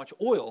about how much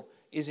oil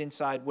is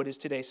inside what is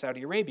today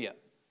Saudi Arabia.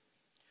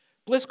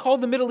 Bliss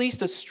called the Middle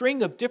East a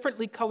string of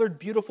differently colored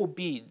beautiful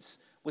beads,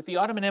 with the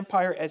Ottoman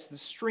Empire as the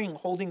string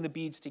holding the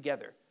beads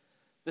together.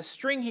 The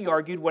string, he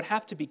argued, would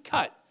have to be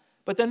cut,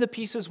 but then the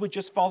pieces would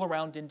just fall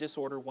around in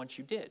disorder once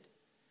you did.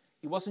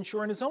 He wasn't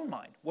sure in his own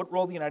mind what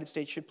role the United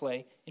States should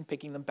play in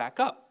picking them back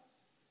up.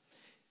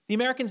 The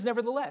Americans,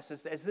 nevertheless,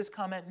 as this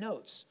comment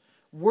notes,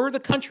 were the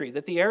country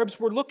that the Arabs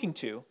were looking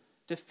to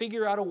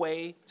figure out a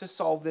way to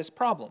solve this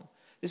problem.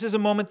 This is a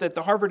moment that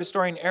the Harvard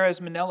historian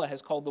Erez Manella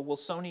has called the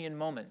Wilsonian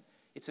moment.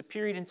 It's a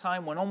period in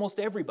time when almost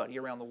everybody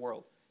around the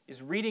world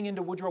is reading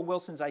into Woodrow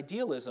Wilson's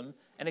idealism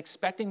and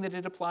expecting that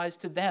it applies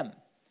to them.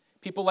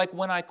 People like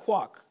Wen Ai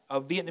Kwok, a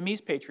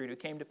Vietnamese patriot who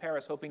came to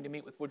Paris hoping to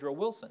meet with Woodrow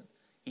Wilson.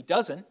 He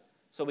doesn't,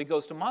 so he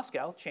goes to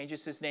Moscow,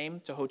 changes his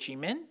name to Ho Chi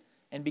Minh,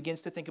 and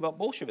begins to think about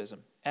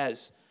Bolshevism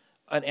as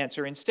an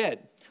answer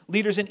instead.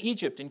 Leaders in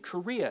Egypt, in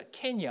Korea,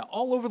 Kenya,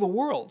 all over the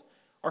world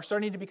are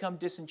starting to become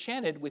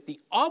disenchanted with the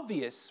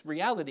obvious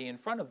reality in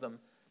front of them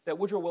that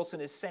Woodrow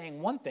Wilson is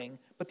saying one thing,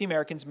 but the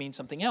Americans mean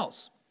something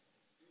else.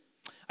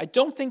 I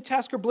don't think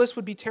Tasker Bliss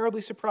would be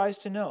terribly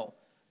surprised to know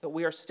that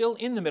we are still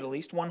in the Middle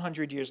East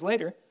 100 years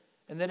later,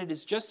 and that it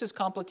is just as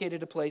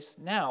complicated a place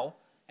now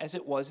as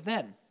it was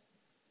then.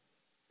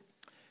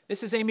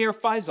 This is Emir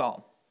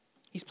Faisal.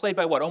 He's played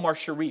by Omar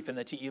Sharif in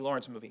the T.E.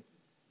 Lawrence movie.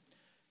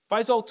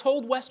 Faisal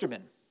told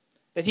Westerman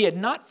that he had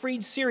not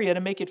freed Syria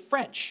to make it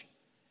French.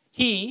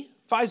 He,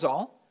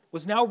 Faisal,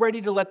 was now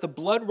ready to let the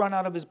blood run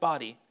out of his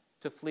body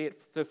to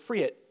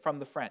free it from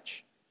the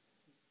French.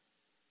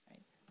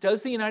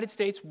 Does the United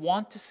States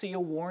want to see a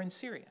war in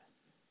Syria?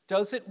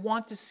 Does it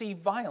want to see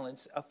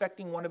violence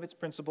affecting one of its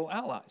principal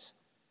allies?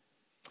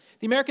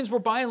 The Americans were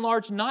by and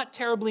large not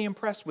terribly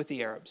impressed with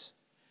the Arabs.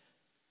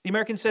 The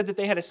Americans said that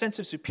they had a sense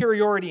of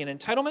superiority and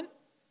entitlement,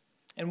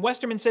 and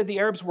Westerman said the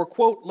Arabs were,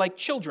 quote, like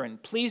children,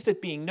 pleased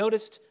at being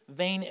noticed,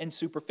 vain and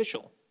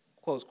superficial,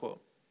 close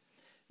quote.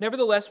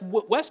 Nevertheless,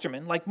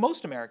 Westerman, like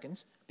most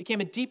Americans,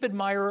 became a deep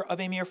admirer of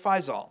Emir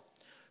Faisal,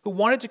 who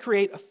wanted to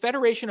create a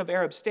federation of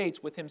Arab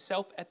states with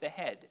himself at the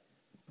head,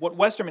 what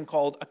Westerman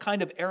called a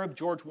kind of Arab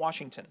George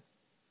Washington.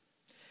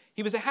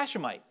 He was a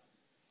Hashemite,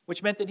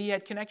 which meant that he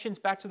had connections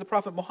back to the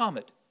Prophet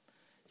Muhammad.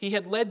 He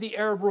had led the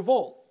Arab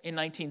Revolt in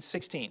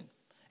 1916,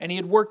 and he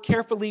had worked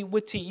carefully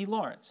with T.E.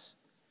 Lawrence,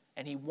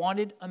 and he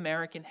wanted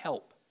American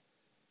help.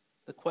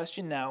 The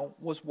question now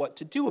was what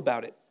to do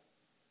about it.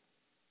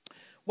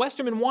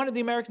 Westerman wanted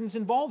the Americans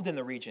involved in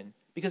the region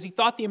because he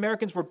thought the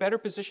Americans were better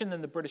positioned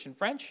than the British and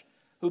French,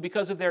 who,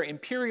 because of their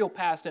imperial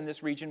past in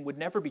this region, would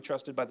never be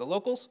trusted by the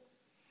locals,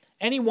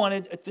 and he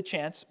wanted the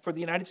chance for the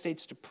United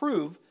States to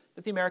prove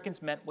that the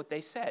Americans meant what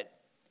they said.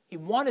 He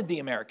wanted the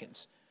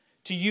Americans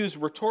to use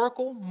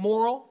rhetorical,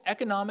 moral,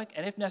 economic,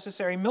 and if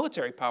necessary,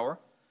 military power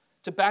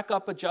to back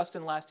up a just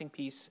and lasting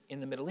peace in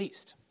the Middle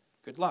East.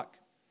 Good luck.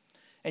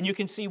 And you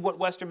can see what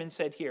Westerman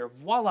said here.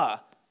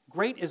 Voila,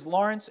 great is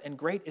Lawrence and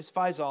great is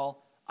Faisal.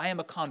 I am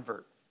a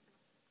convert.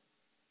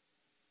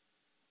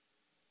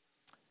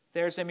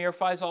 There's Emir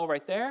Faisal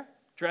right there,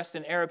 dressed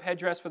in Arab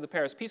headdress for the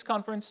Paris Peace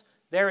Conference.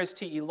 There is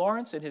T.E.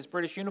 Lawrence in his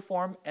British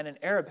uniform and an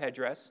Arab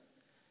headdress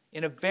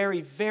in a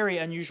very, very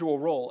unusual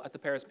role at the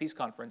Paris Peace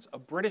Conference, a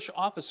British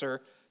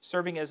officer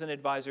serving as an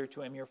advisor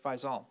to Emir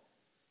Faisal.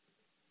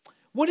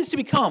 What is to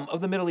become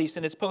of the Middle East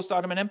in its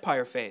post-Ottoman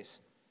Empire phase?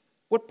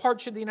 What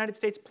part should the United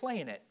States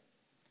play in it?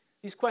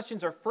 These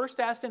questions are first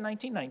asked in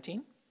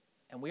 1919,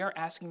 and we are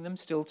asking them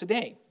still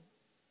today.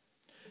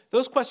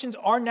 Those questions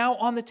are now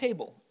on the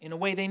table in a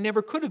way they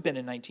never could have been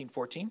in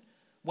 1914,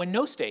 when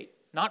no state,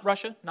 not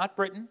Russia, not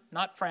Britain,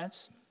 not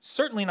France,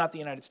 certainly not the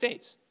United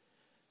States,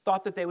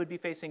 thought that they would be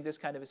facing this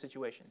kind of a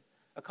situation.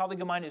 A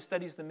colleague of mine who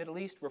studies the Middle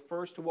East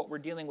refers to what we're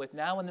dealing with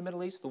now in the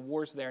Middle East, the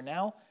wars there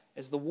now,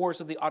 as the wars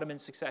of the Ottoman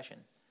succession.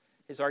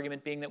 His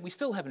argument being that we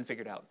still haven't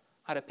figured out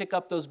how to pick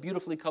up those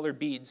beautifully colored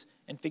beads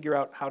and figure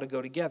out how to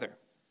go together.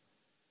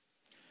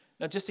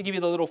 Now, just to give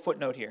you the little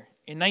footnote here,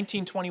 in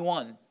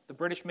 1921, the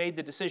British made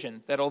the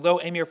decision that although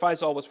Emir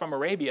Faisal was from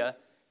Arabia,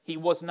 he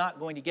was not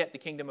going to get the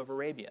Kingdom of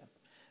Arabia.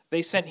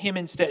 They sent him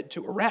instead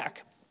to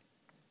Iraq,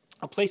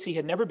 a place he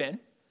had never been,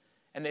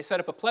 and they set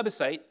up a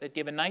plebiscite that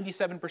gave a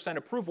 97%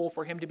 approval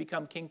for him to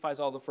become King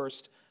Faisal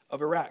I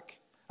of Iraq,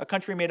 a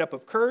country made up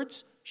of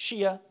Kurds,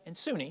 Shia, and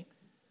Sunni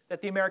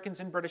that the Americans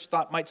and British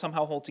thought might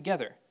somehow hold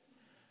together.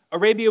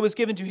 Arabia was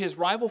given to his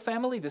rival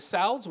family, the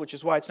Sauds, which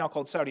is why it's now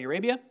called Saudi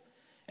Arabia.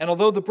 And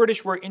although the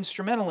British were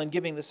instrumental in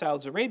giving the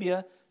Sauds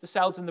Arabia, the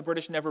Sauds and the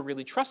British never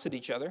really trusted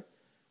each other,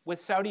 with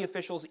Saudi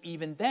officials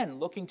even then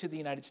looking to the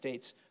United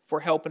States for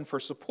help and for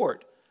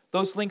support.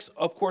 Those links,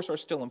 of course, are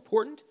still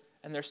important,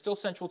 and they're still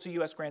central to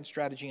U.S. grand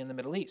strategy in the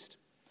Middle East.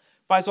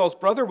 Faisal's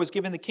brother was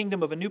given the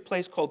kingdom of a new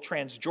place called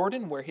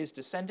Transjordan, where his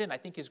descendant, I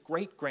think his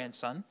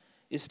great-grandson,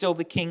 is still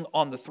the king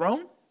on the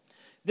throne.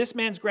 This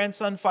man's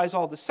grandson,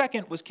 Faisal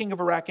II, was king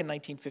of Iraq in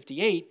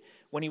 1958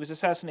 when he was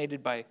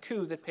assassinated by a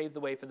coup that paved the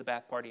way for the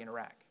Ba'ath Party in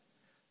Iraq.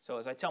 So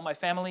as I tell my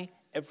family,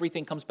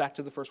 everything comes back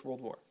to the First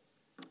World War.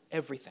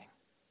 Everything.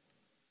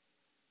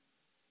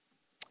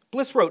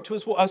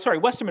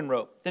 Westerman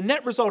wrote, "The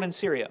net result in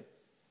Syria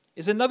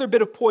is another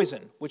bit of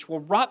poison which will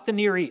rot the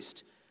Near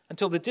East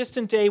until the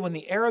distant day when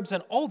the Arabs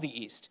and all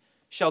the East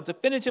shall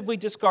definitively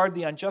discard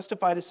the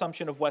unjustified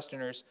assumption of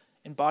Westerners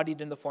embodied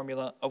in the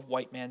formula of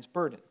white man's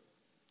burden."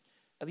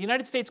 Now, the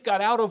United States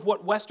got out of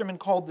what Westerman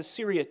called the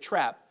Syria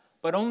trap,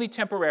 but only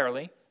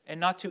temporarily and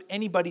not to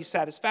anybody's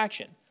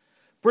satisfaction.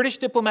 British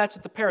diplomats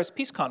at the Paris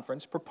Peace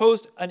Conference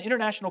proposed an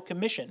international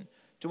commission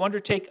to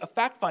undertake a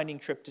fact-finding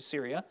trip to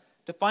Syria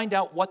to find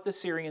out what the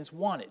Syrians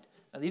wanted.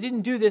 Now, they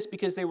didn't do this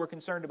because they were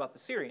concerned about the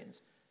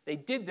Syrians. They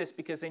did this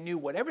because they knew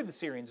whatever the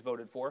Syrians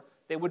voted for,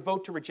 they would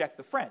vote to reject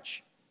the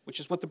French, which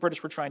is what the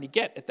British were trying to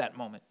get at that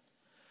moment.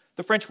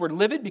 The French were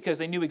livid because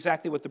they knew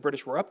exactly what the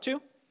British were up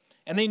to,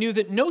 and they knew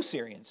that no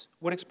Syrians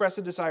would express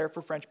a desire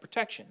for French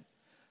protection.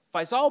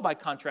 Faisal, by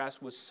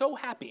contrast, was so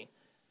happy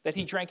that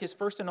he drank his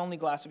first and only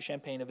glass of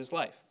champagne of his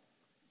life.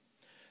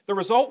 The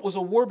result was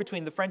a war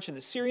between the French and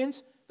the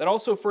Syrians that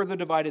also further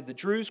divided the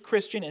Druze,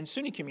 Christian, and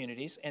Sunni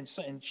communities and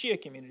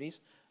Shia communities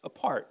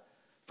apart.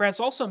 France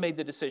also made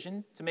the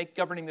decision to make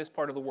governing this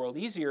part of the world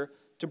easier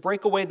to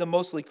break away the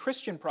mostly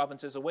Christian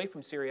provinces away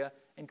from Syria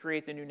and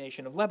create the new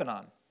nation of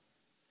Lebanon.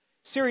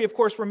 Syria, of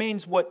course,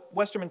 remains what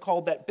Westerman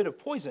called that bit of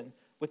poison,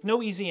 with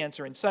no easy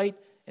answer in sight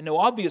and no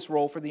obvious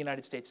role for the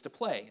United States to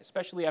play,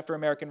 especially after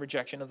American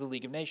rejection of the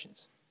League of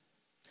Nations.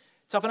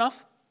 Tough enough?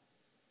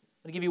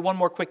 I'm going to give you one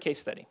more quick case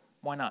study.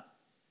 Why not?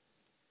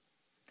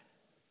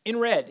 In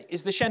red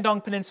is the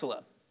Shandong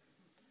Peninsula.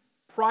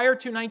 Prior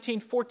to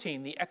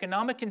 1914, the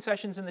economic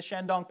concessions in the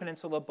Shandong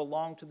Peninsula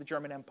belonged to the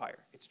German Empire.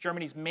 It's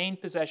Germany's main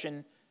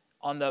possession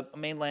on the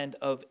mainland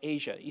of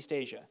Asia, East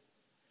Asia.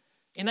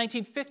 In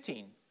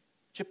 1915,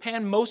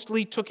 Japan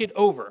mostly took it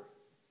over.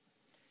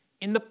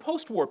 In the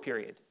post-war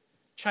period,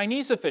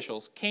 Chinese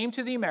officials came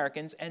to the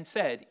Americans and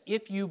said,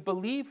 if you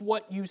believe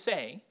what you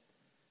say,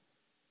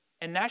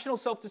 and national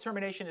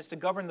self-determination is to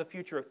govern the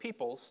future of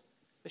peoples,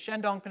 the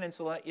Shandong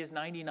Peninsula is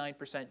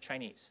 99%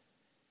 Chinese.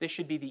 This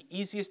should be the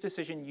easiest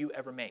decision you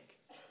ever make.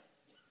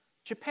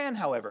 Japan,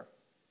 however,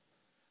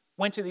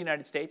 went to the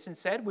United States and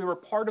said, we were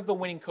part of the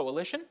winning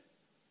coalition.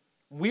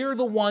 We're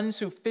the ones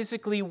who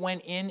physically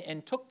went in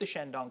and took the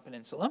Shandong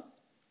Peninsula.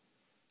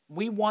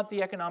 We want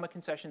the economic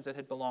concessions that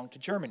had belonged to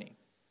Germany.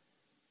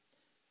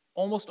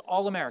 Almost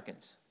all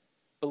Americans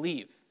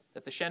believe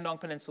that the Shandong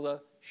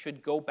Peninsula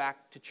should go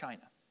back to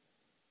China.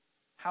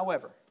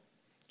 However,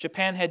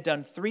 Japan had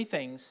done three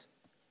things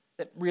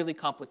that really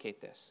complicate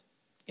this.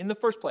 In the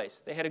first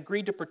place, they had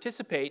agreed to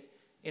participate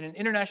in an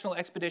international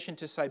expedition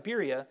to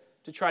Siberia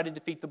to try to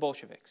defeat the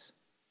Bolsheviks.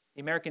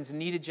 The Americans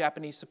needed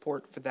Japanese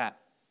support for that.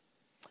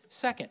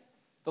 Second,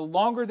 the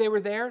longer they were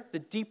there, the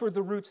deeper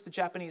the roots the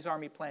Japanese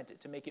army planted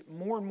to make it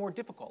more and more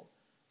difficult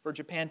for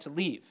Japan to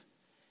leave.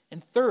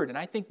 And third, and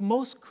I think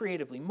most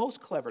creatively,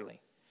 most cleverly,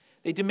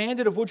 they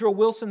demanded of Woodrow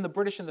Wilson, the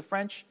British, and the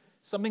French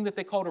something that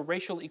they called a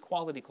racial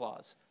equality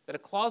clause, that a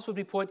clause would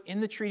be put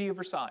in the Treaty of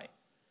Versailles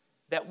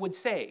that would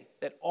say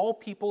that all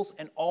peoples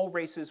and all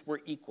races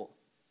were equal.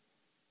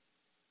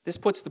 This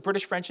puts the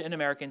British, French, and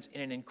Americans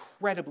in an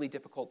incredibly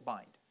difficult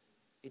bind.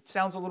 It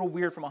sounds a little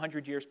weird from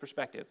 100 years'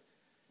 perspective,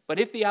 but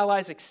if the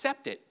Allies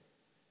accept it,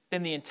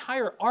 then the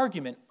entire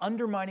argument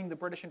undermining the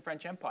British and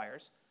French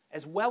empires,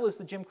 as well as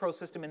the Jim Crow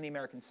system in the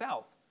American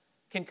South,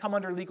 can come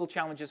under legal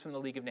challenges from the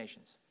League of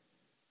Nations.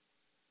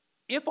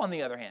 If, on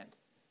the other hand,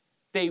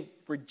 they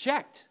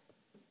reject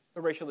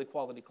the racial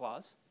equality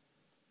clause,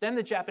 then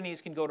the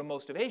Japanese can go to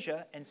most of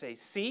Asia and say,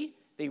 see,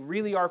 they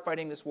really are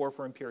fighting this war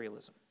for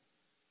imperialism.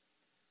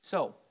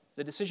 So,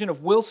 the decision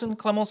of Wilson,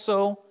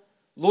 Clemenceau,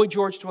 Lloyd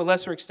George to a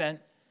lesser extent,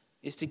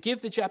 is to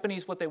give the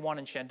Japanese what they want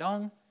in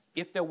Shandong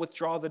if they'll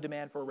withdraw the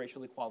demand for a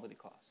racial equality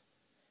clause.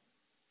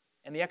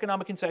 And the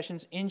economic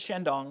concessions in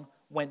Shandong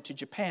went to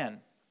Japan.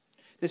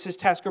 This is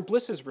Tasker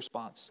Bliss's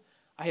response.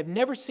 I have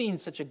never seen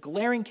such a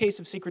glaring case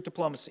of secret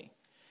diplomacy.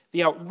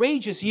 The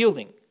outrageous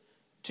yielding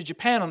to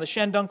Japan on the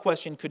Shandong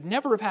question could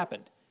never have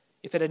happened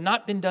if it had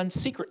not been done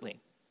secretly.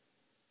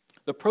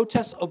 The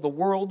protests of the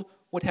world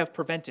would have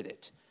prevented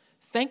it.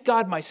 Thank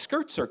God my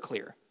skirts are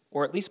clear,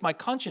 or at least my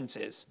conscience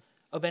is,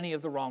 of any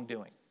of the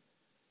wrongdoing.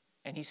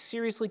 And he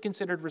seriously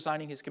considered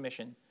resigning his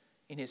commission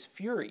in his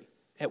fury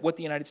at what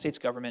the United States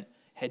government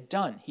had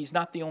done. He's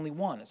not the only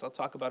one, as I'll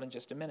talk about in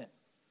just a minute.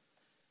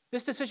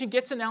 This decision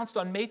gets announced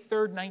on May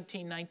 3rd,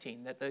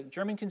 1919, that the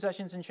German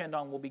concessions in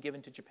Shandong will be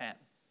given to Japan.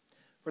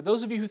 For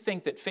those of you who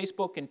think that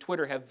Facebook and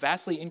Twitter have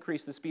vastly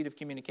increased the speed of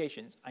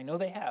communications, I know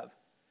they have.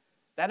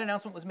 That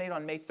announcement was made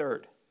on May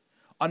 3rd.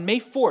 On May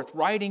 4th,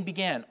 rioting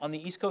began on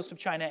the east coast of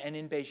China and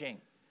in Beijing,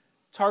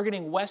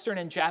 targeting Western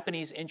and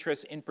Japanese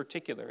interests in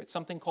particular. It's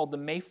something called the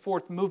May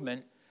 4th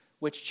movement,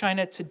 which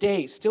China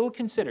today still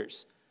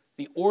considers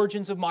the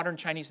origins of modern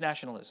Chinese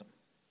nationalism,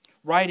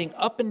 rioting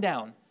up and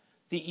down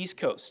the east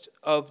coast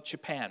of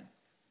Japan.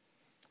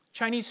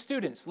 Chinese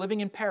students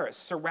living in Paris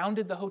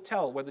surrounded the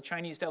hotel where the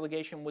Chinese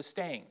delegation was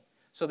staying,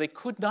 so they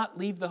could not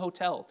leave the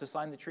hotel to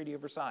sign the Treaty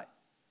of Versailles.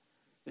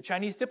 The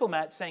Chinese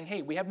diplomat saying,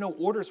 hey, we have no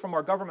orders from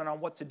our government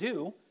on what to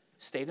do,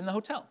 stayed in the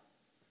hotel.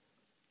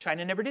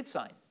 China never did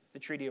sign the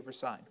Treaty of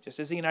Versailles, just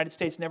as the United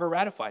States never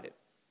ratified it.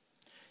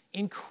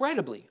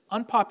 Incredibly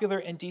unpopular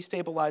and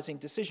destabilizing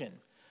decision.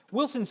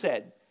 Wilson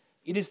said,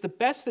 it is the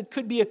best that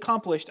could be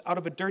accomplished out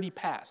of a dirty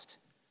past.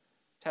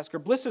 Tasker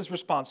Bliss's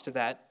response to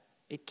that,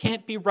 it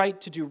can't be right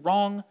to do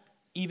wrong,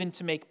 even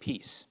to make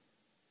peace.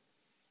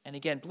 And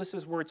again,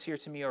 Bliss's words here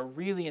to me are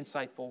really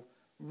insightful,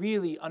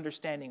 really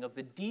understanding of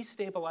the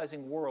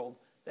destabilizing world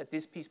that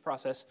this peace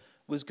process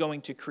was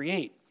going to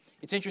create.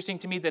 It's interesting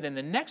to me that in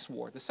the next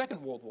war, the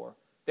Second World War,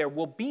 there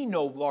will be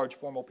no large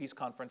formal peace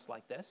conference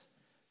like this.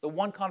 The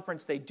one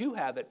conference they do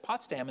have at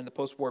Potsdam in the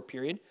post-war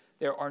period,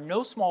 there are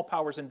no small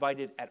powers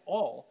invited at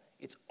all.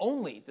 It's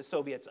only the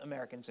Soviets,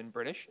 Americans, and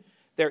British.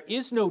 There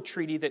is no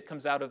treaty that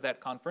comes out of that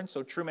conference,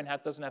 so Truman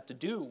doesn't have to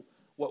do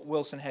what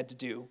Wilson had to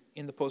do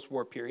in the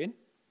post-war period.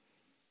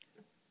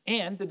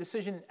 And the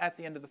decision at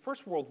the end of the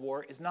First World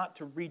War is not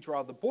to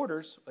redraw the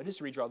borders, it is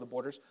to redraw the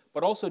borders,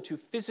 but also to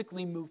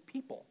physically move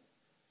people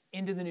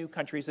into the new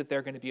countries that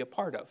they're going to be a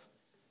part of.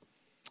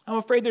 I'm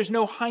afraid there's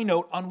no high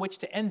note on which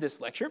to end this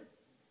lecture.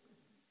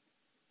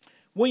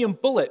 William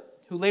Bullitt,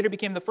 who later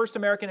became the first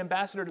American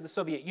ambassador to the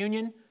Soviet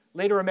Union,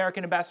 later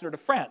American ambassador to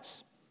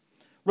France,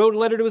 wrote a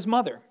letter to his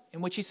mother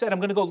in which he said, I'm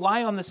going to go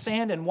lie on the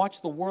sand and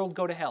watch the world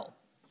go to hell.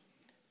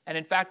 And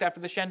in fact, after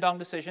the Shandong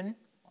decision,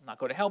 well, not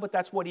go to hell, but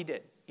that's what he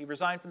did. He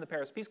resigned from the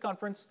Paris Peace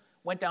Conference,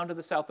 went down to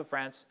the south of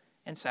France,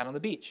 and sat on the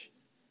beach.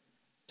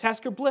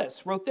 Tasker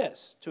Bliss wrote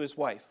this to his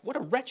wife, what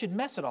a wretched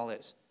mess it all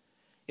is.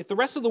 If the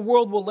rest of the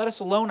world will let us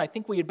alone, I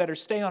think we had better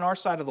stay on our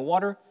side of the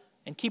water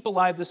and keep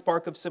alive the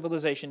spark of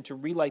civilization to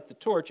relight the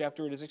torch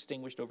after it is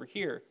extinguished over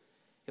here.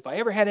 If I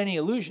ever had any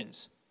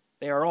illusions,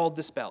 they are all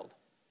dispelled.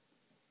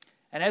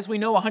 And as we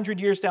know, 100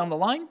 years down the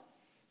line,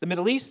 the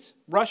Middle East,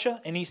 Russia,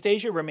 and East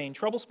Asia remain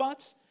trouble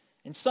spots,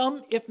 and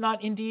some, if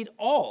not indeed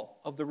all,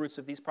 of the roots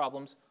of these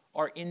problems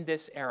are in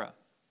this era.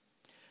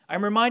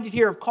 I'm reminded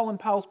here of Colin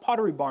Powell's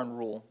Pottery Barn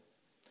rule.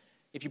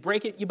 If you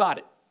break it, you bought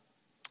it.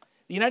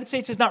 The United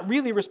States is not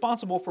really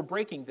responsible for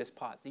breaking this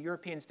pot. The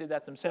Europeans did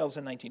that themselves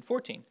in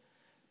 1914.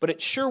 But it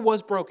sure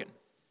was broken.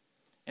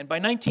 And by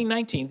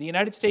 1919, the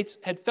United States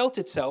had felt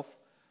itself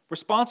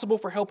responsible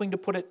for helping to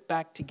put it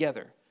back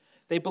together.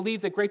 They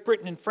believed that Great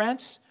Britain and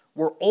France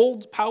were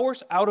old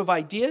powers out of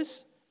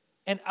ideas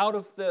and out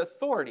of the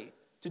authority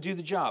to do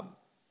the job.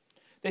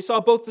 They saw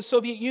both the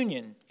Soviet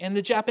Union and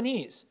the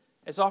Japanese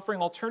as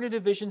offering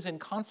alternative visions in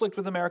conflict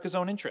with America's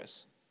own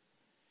interests.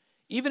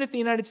 Even if the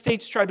United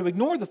States tried to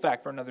ignore the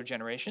fact for another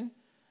generation,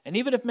 and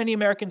even if many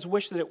Americans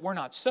wished that it were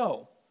not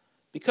so,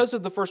 because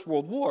of the First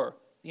World War,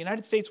 the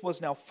United States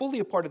was now fully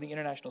a part of the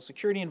international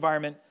security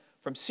environment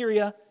from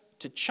Syria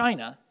to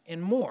China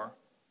and more,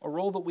 a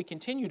role that we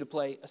continue to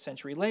play a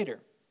century later.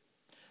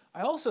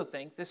 I also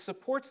think this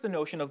supports the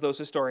notion of those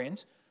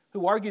historians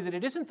who argue that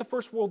it isn't the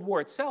First World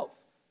War itself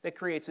that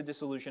creates a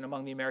disillusion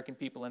among the American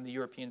people and the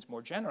Europeans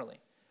more generally.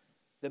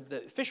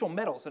 The official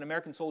medals that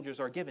American soldiers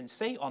are given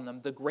say on them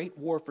the Great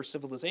War for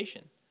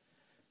Civilization.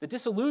 The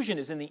disillusion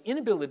is in the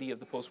inability of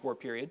the post-war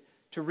period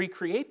to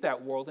recreate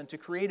that world and to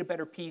create a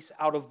better peace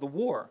out of the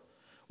war.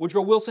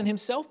 Woodrow Wilson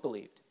himself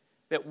believed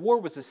that war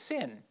was a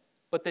sin,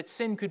 but that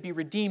sin could be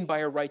redeemed by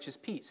a righteous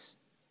peace.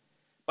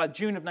 By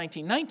June of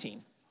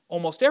 1919,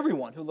 almost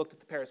everyone who looked at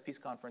the Paris Peace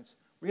Conference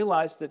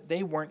realized that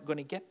they weren't going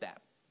to get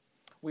that.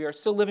 We are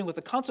still living with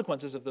the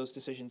consequences of those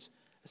decisions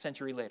a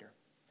century later.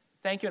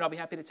 Thank you, and I'll be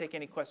happy to take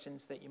any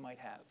questions that you might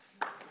have.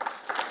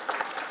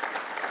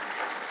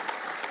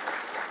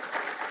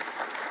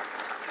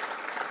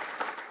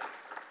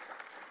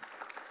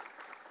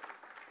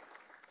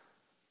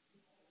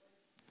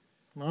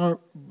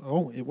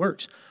 Oh, it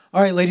works.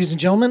 All right, ladies and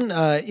gentlemen,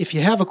 if you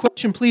have a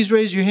question, please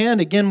raise your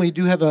hand. Again, we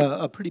do have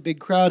a pretty big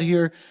crowd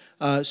here,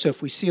 so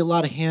if we see a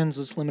lot of hands,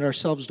 let's limit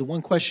ourselves to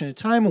one question at a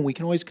time, and we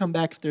can always come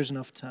back if there's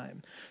enough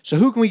time. So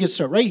who can we get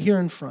started? Right here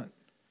in front.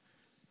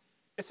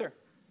 Yes, sir.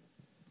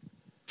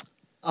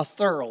 A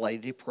thoroughly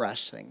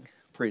depressing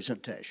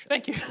presentation.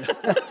 Thank you.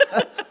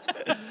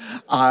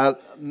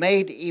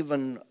 Made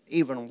even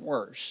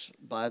worse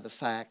by the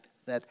fact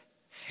that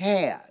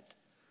had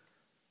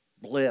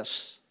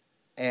Bliss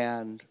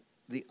and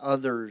the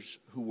others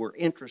who were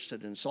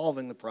interested in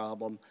solving the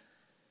problem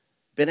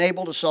been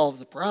able to solve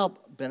the problem,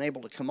 been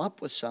able to come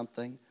up with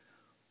something,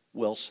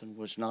 Wilson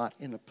was not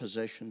in a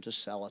position to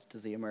sell it to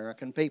the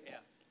American people.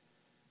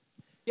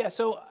 Yeah,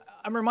 so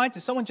I'm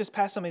reminded, someone just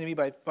passed something to me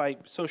by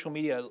social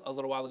media a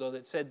little while ago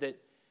that said that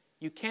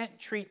you can't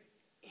treat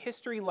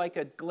history like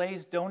a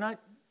glazed donut.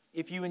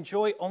 If you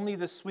enjoy only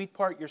the sweet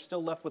part, you're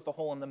still left with the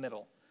hole in the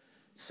middle.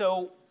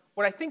 So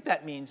what I think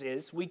that means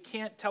is we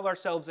can't tell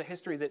ourselves a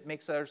history that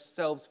makes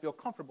ourselves feel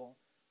comfortable.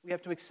 We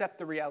have to accept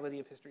the reality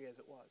of history as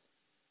it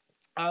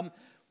was.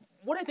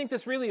 What I think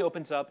this really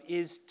opens up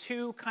is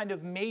two kind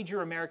of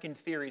major American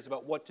theories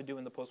about what to do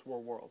in the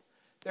post-war world.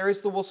 There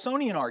is the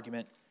Wilsonian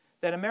argument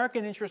that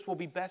American interests will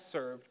be best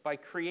served by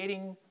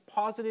creating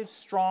positive,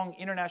 strong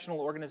international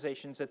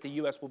organizations that the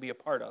U.S. will be a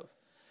part of.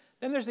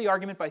 Then there's the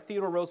argument by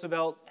Theodore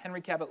Roosevelt,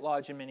 Henry Cabot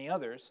Lodge, and many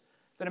others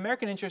that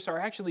American interests are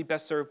actually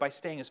best served by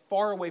staying as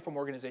far away from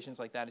organizations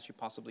like that as you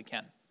possibly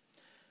can.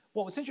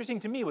 What was interesting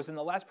to me was in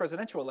the last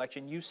presidential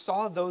election, you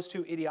saw those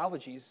two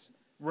ideologies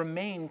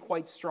remain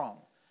quite strong.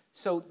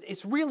 So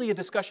it's really a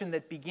discussion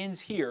that begins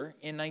here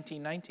in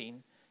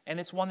 1919, and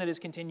it's one that has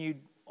continued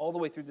all the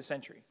way through the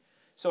century.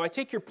 So I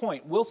take your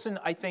point. Wilson,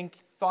 I think,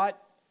 thought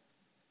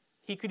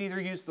he could either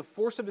use the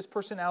force of his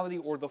personality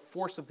or the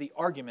force of the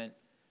argument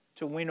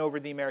to win over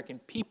the American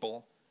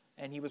people,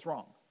 and he was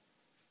wrong,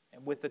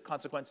 and with the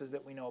consequences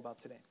that we know about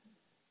today.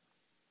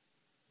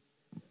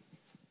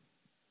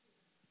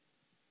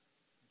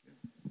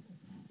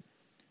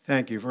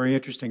 Thank you. Very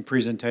interesting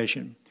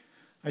presentation.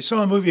 I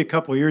saw a movie a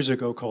couple years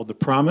ago called The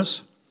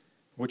Promise,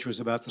 which was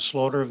about the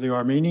slaughter of the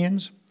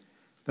Armenians.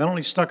 That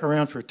only stuck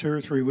around for 2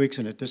 or 3 weeks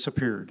and it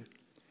disappeared.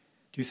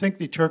 Do you think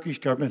the Turkish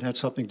government had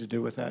something to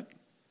do with that?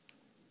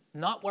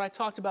 Not what I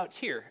talked about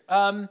here.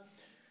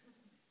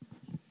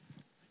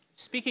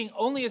 Speaking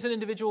only as an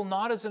individual,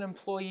 not as an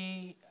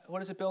employee,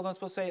 what is it, Bill, I'm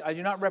supposed to say? I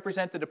do not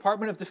represent the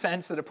Department of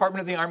Defense, the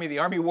Department of the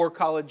Army War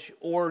College,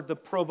 or the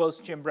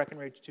Provost, Jim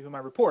Breckenridge, to whom I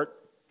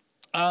report.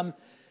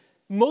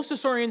 Most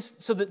historians,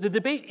 so the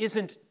debate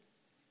isn't,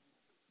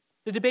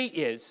 the debate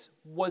is,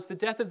 was the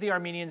death of the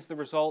Armenians the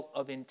result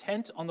of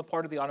intent on the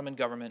part of the Ottoman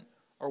government,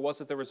 or was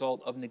it the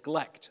result of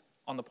neglect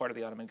on the part of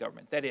the Ottoman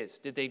government? That is,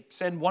 did they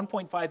send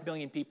 1.5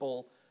 million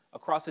people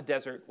across a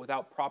desert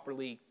without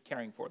properly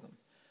caring for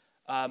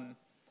them?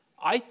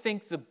 I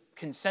think the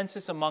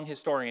consensus among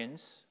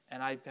historians,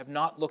 and I have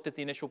not looked at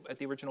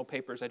the original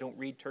papers, I don't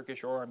read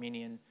Turkish or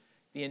Armenian,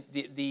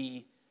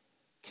 the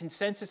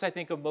consensus, I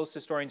think, of most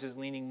historians is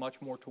leaning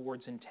much more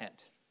towards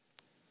intent.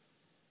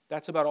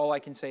 That's about all I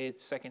can say.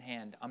 It's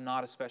secondhand. I'm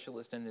not a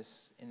specialist in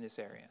this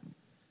area.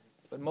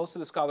 But most of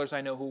the scholars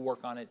I know who work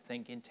on it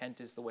think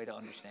intent is the way to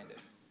understand it.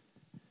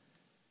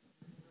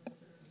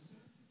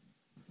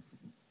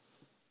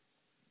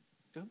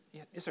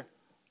 Yeah, yes, sir.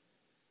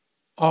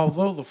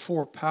 Although the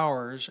four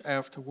powers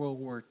after World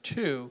War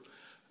II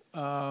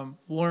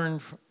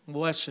learned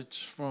lessons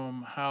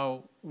from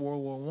how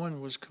World War I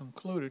was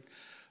concluded,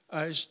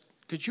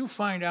 could you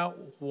find out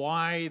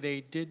why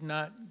they did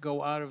not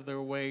go out of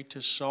their way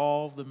to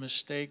solve the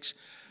mistakes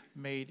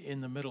made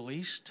in the Middle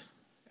East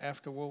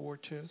after World War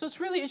II? So it's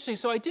really interesting.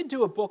 So I did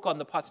do a book on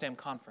the Potsdam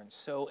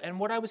Conference. And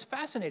what I was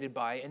fascinated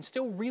by, and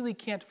still really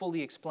can't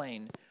fully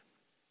explain,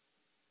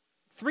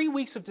 3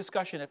 weeks of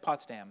discussion at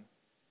Potsdam,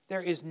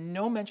 there is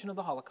no mention of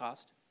the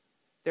Holocaust.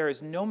 There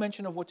is no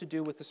mention of what to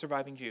do with the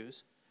surviving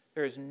Jews.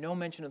 There is no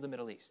mention of the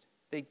Middle East.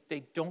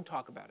 They don't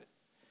talk about it.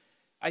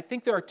 I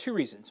think there are two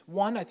reasons.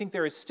 One, I think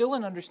there is still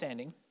an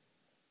understanding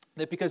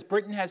that because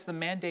Britain has the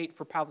mandate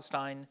for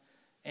Palestine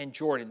and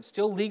Jordan,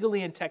 still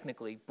legally and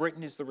technically,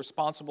 Britain is the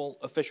responsible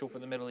official for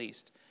the Middle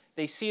East.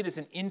 They see it as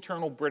an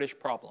internal British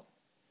problem.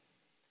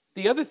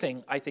 The other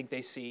thing I think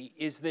they see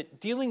is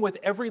that dealing with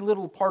every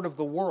little part of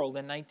the world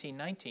in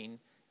 1919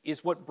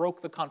 is what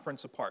broke the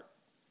conference apart.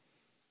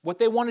 What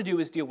they want to do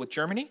is deal with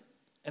Germany,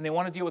 and they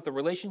want to deal with the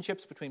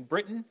relationships between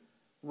Britain,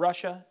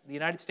 Russia, the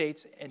United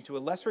States, and to a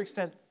lesser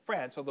extent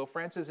France, although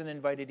France isn't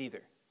invited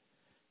either.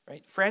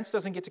 Right? France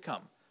doesn't get to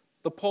come.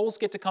 The Poles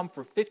get to come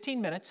for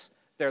 15 minutes,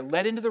 they're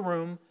led into the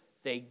room,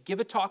 they give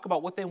a talk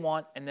about what they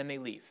want, and then they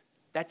leave.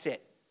 That's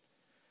it.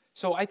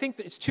 So I think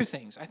that it's two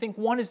things. I think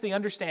one is the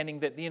understanding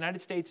that the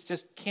United States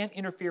just can't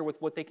interfere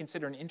with what they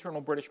consider an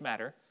internal British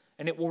matter,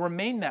 and it will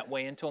remain that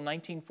way until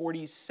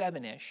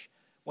 1947-ish,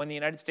 when the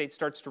United States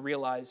starts to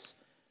realize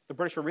the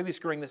British are really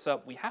screwing this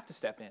up, we have to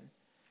step in.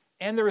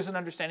 And there is an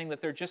understanding that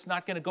they're just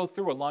not going to go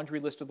through a laundry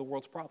list of the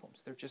world's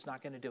problems. They're just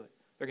not going to do it.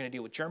 They're going to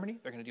deal with Germany,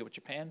 they're going to deal with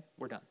Japan,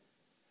 we're done.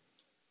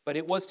 But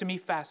it was, to me,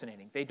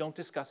 fascinating. They don't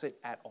discuss it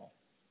at all.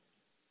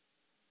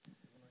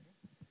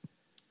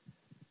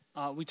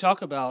 We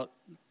talk about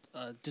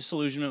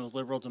disillusionment with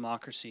liberal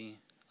democracy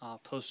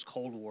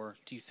post-Cold War.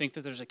 Do you think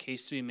that there's a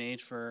case to be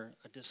made for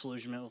a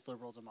disillusionment with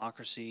liberal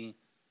democracy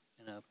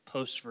in a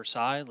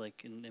post-Versailles,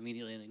 like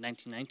immediately in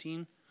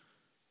 1919,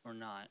 or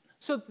not?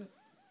 So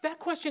that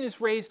question is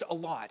raised a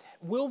lot.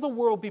 Will the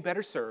world be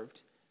better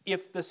served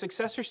if the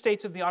successor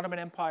states of the Ottoman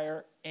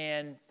Empire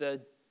and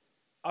the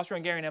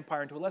Austro-Hungarian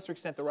Empire, and to a lesser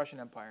extent the Russian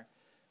Empire,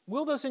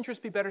 will those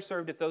interests be better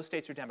served if those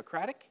states are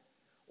democratic?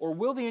 Or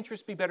will the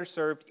interests be better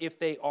served if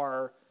they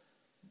are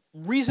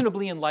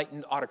reasonably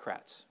enlightened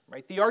autocrats,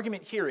 right? The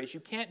argument here is you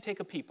can't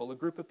take a people, a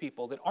group of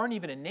people that aren't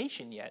even a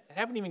nation yet, that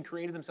haven't even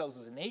created themselves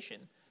as a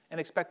nation, and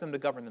expect them to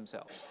govern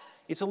themselves.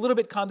 It's a little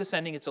bit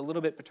condescending, it's a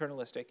little bit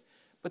paternalistic,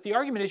 but the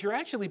argument is you're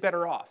actually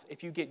better off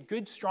if you get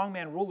good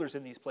strongman rulers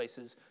in these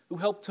places who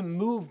help to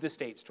move the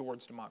states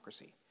towards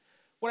democracy.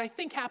 What I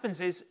think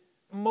happens is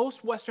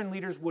most Western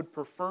leaders would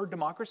prefer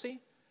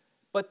democracy,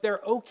 but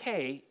they're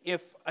okay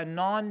if a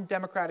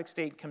non-democratic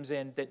state comes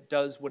in that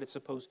does what it's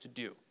supposed to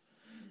do.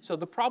 So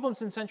the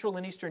problems in Central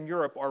and Eastern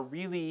Europe are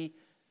really,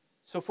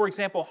 so for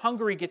example,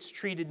 Hungary gets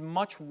treated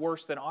much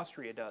worse than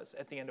Austria does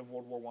at the end of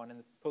World War I and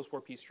the post-war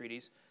peace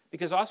treaties,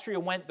 because Austria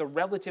went the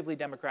relatively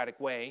democratic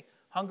way.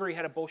 Hungary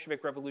had a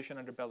Bolshevik revolution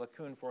under Bela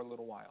Kun for a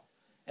little while.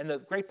 And the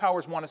great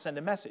powers want to send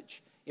a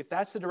message. If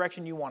that's the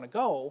direction you want to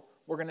go,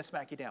 we're going to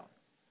smack you down.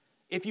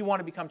 If you want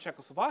to become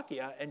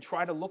Czechoslovakia and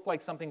try to look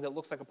like something that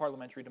looks like a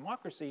parliamentary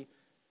democracy,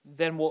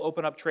 then we'll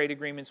open up trade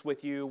agreements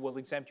with you, we'll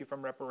exempt you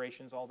from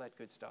reparations, all that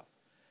good stuff.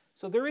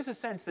 So there is a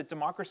sense that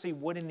democracy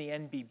would in the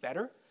end be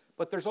better,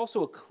 but there's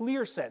also a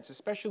clear sense,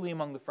 especially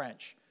among the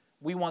French,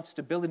 we want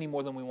stability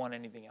more than we want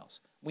anything else.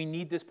 We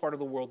need this part of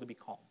the world to be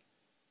calm.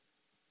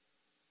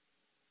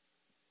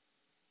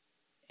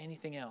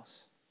 Anything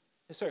else?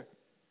 Yes, sir.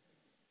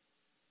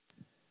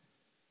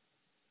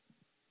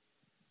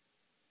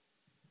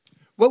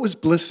 What was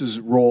Bliss's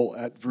role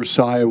at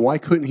Versailles, and why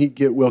couldn't he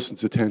get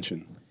Wilson's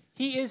attention?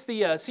 He is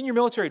the senior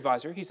military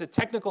advisor. He's a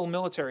technical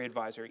military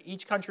advisor.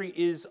 Each country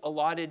is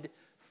allotted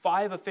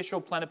 5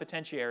 official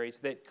plenipotentiaries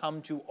that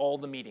come to all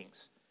the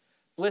meetings.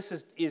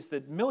 Bliss is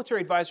the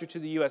military advisor to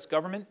the U.S.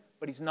 government,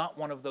 but he's not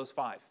one of those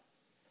 5.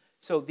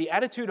 So the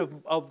attitude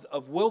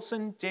of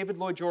Wilson, David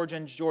Lloyd George,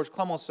 and Georges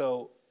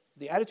Clemenceau,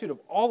 the attitude of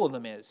all of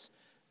them is,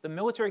 the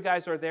military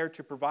guys are there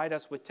to provide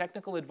us with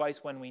technical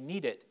advice when we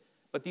need it,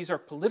 but these are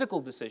political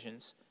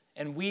decisions,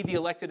 and we, the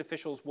elected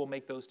officials, will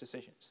make those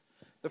decisions.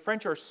 The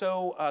French are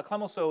so,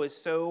 Clemenceau is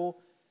so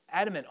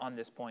adamant on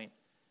this point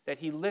that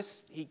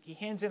he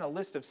hands in a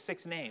list of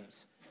 6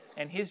 names,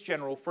 and his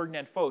general,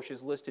 Ferdinand Foch,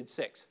 is listed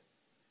 6th.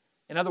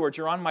 In other words,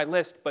 you're on my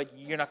list, but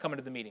you're not coming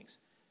to the meetings.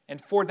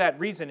 And for that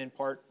reason, in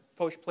part,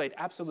 Foch played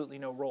absolutely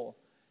no role,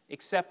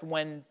 except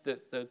when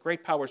the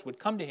great powers would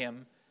come to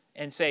him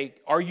and say,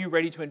 are you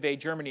ready to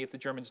invade Germany if the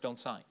Germans don't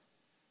sign?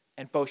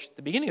 And Foch, at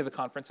the beginning of the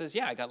conference, says,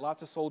 yeah, I got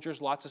lots of soldiers,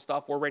 lots of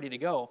stuff, we're ready to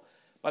go.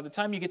 By the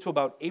time you get to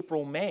about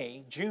April,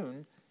 May,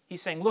 June,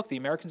 he's saying, look, the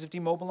Americans have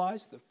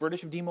demobilized, the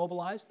British have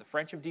demobilized, the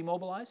French have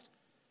demobilized.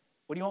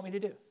 What do you want me to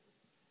do?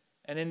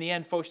 And in the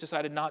end, Foch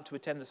decided not to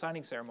attend the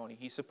signing ceremony.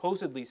 He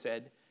supposedly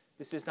said,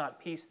 this is not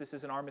peace, this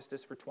is an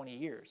armistice for 20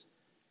 years.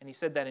 And he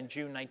said that in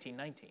June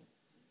 1919.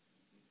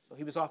 So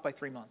he was off by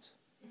 3 months.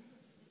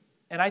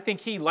 And I think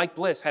he, like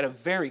Bliss, had a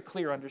very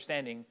clear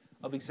understanding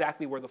of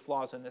exactly where the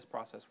flaws in this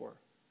process were.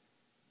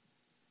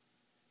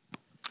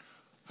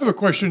 I have a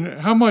question.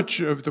 How much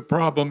of the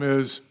problem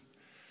is,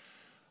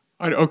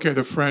 okay,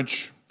 the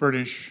French,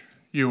 British,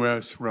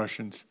 U.S.,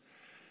 Russians,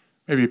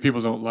 maybe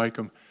people don't like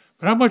them,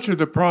 but how much of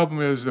the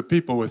problem is the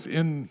people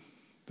within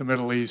the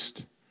Middle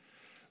East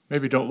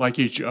maybe don't like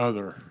each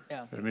other?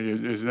 Yeah. I mean,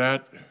 is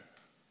that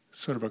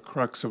sort of a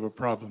crux of a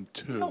problem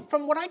too? No,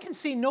 from what I can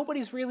see,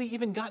 nobody's really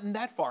even gotten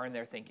that far in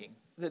their thinking.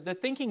 The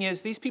thinking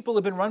is these people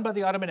have been run by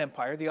the Ottoman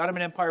Empire. The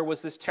Ottoman Empire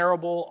was this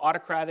terrible,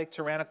 autocratic,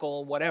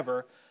 tyrannical,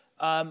 whatever.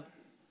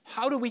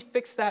 How do we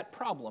fix that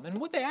problem? And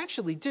what they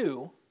actually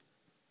do,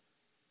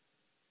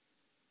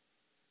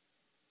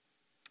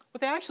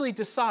 what they actually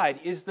decide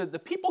is that the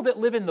people that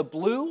live in the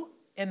blue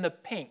and the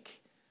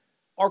pink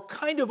are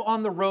kind of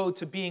on the road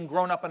to being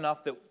grown up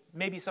enough that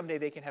maybe someday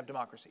they can have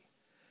democracy.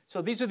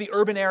 So these are the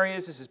urban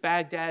areas. This is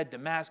Baghdad,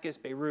 Damascus,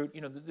 Beirut,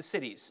 the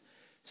cities.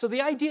 So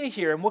the idea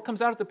here, and what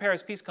comes out at the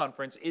Paris Peace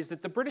Conference, is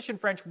that the British and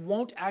French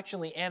won't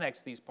actually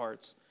annex these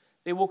parts.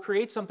 They will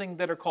create something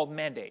that are called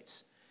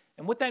mandates.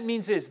 And what that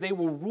means is they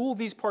will rule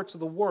these parts of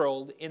the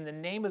world in the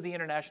name of the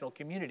international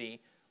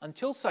community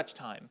until such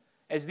time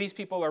as these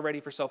people are ready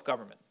for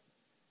self-government.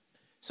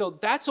 So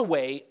that's a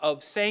way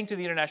of saying to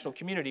the international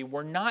community,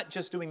 we're not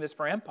just doing this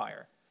for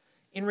empire.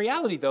 In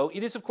reality, though,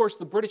 it is, of course,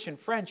 the British and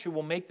French who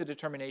will make the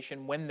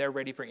determination when they're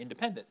ready for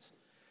independence.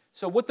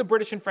 So what the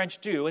British and French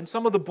do, and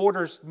some of the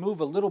borders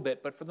move a little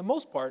bit, but for the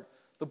most part,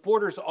 the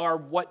borders are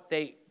what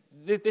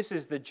this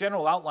is the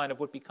general outline of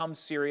what becomes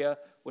Syria,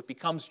 what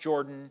becomes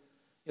Jordan.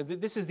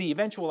 This is the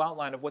eventual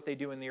outline of what they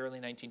do in the early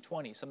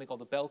 1920s, something called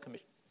the Bell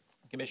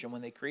Commission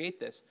when they create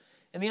this.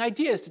 And the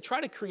idea is to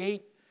try to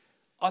create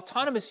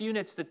autonomous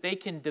units that they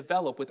can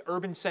develop with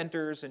urban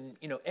centers and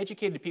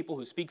educated people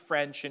who speak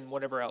French and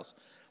whatever else.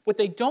 What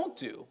they don't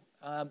do,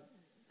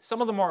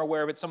 some of them are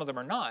aware of it, some of them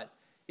are not,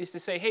 is to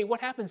say, hey,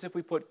 what happens if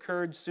we put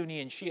Kurds,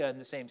 Sunni, and Shia in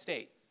the same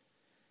state?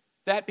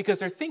 That because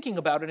they're thinking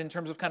about it in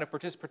terms of kind of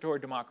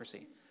participatory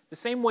democracy. The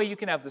same way you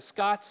can have the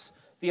Scots,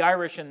 the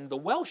Irish, and the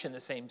Welsh in the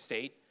same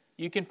state,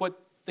 you can put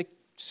the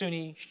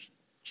Sunni,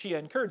 Shia,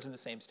 and Kurds in the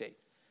same state.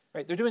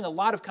 Right? They're doing a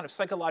lot of kind of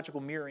psychological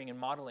mirroring and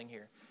modeling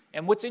here.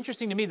 And what's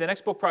interesting to me, the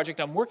next book project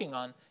I'm working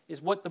on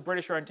is what the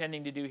British are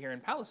intending to do here in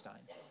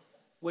Palestine,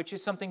 which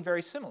is something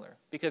very similar.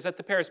 Because at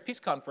the Paris Peace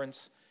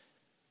Conference,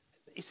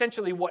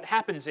 essentially what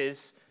happens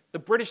is the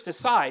British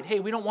decide, hey,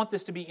 we don't want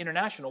this to be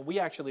international, we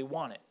actually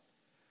want it.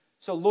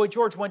 So Lloyd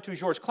George went to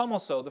Georges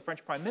Clemenceau, the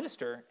French prime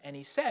minister, and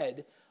he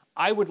said,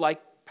 I would like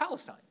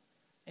Palestine.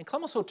 And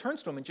Clemenceau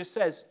turns to him and just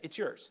says, it's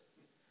yours.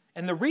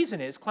 And the reason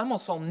is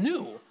Clemenceau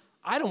knew,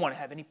 I don't want to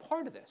have any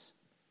part of this.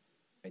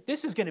 Right?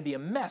 This is going to be a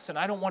mess, and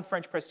I don't want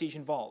French prestige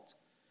involved.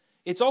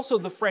 It's also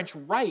the French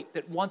right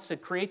that wants to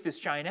create this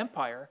giant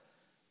empire.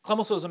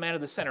 Clemenceau is a man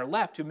of the center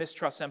left who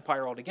mistrusts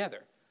empire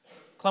altogether.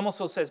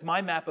 Clemenceau says,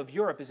 my map of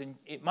Europe is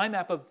my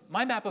map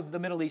of the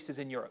Middle East is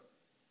in Europe.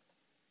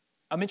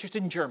 I'm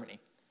interested in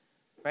Germany.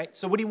 Right?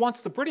 So what he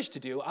wants the British to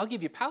do, I'll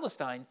give you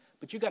Palestine,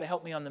 but you got to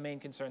help me on the main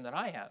concern that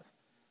I have,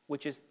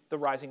 which is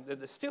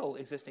the still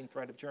existing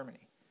threat of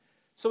Germany.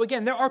 So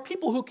again, there are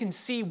people who can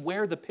see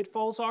where the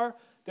pitfalls are.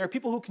 There are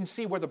people who can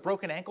see where the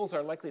broken ankles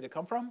are likely to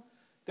come from.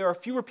 There are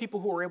fewer people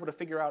who are able to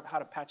figure out how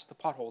to patch the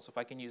potholes, if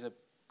I can use a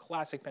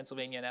classic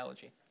Pennsylvania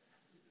analogy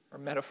or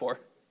metaphor.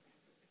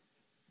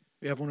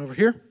 We have one over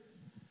here.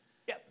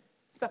 Yeah,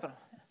 Stefano.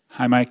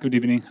 Hi, Mike. Good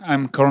evening.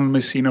 I'm Colonel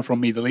Messina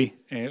from Italy.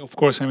 Of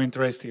course, I'm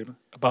interested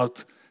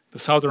about the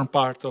southern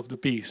part of the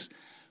piece.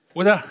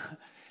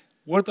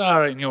 What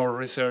are in your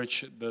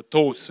research the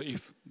thoughts,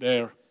 if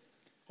there,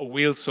 of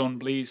Wilson,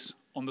 Bliss,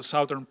 on the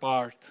southern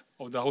part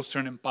of the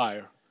Austrian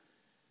Empire,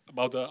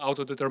 about the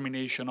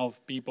autodetermination of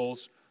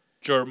peoples,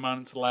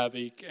 German,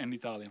 Slavic, and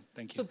Italian?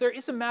 Thank you. So there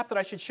is a map that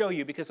I should show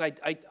you because I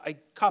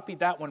copied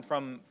that one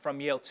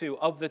from Yale too,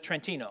 of the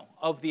Trentino,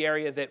 of the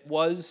area that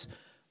was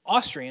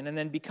Austrian and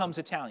then becomes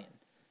Italian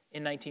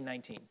in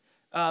 1919.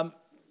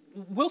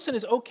 Wilson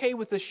is okay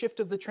with the shift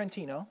of the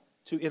Trentino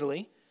to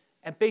Italy,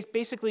 and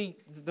basically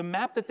the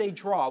map that they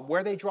draw,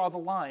 where they draw the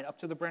line up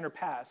to the Brenner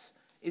Pass,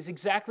 is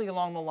exactly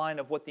along the line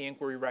of what the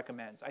inquiry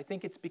recommends. I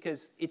think it's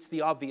because it's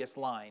the obvious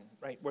line,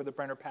 right, where the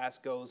Brenner Pass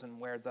goes and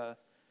where the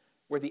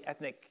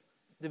ethnic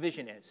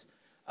division is.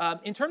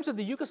 In terms of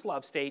the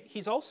Yugoslav state,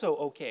 he's also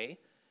okay.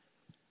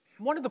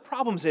 One of the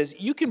problems is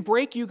you can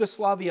break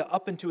Yugoslavia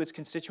up into its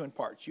constituent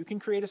parts. You can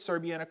create a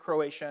Serbia and a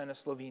Croatia and a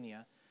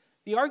Slovenia.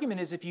 The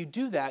argument is if you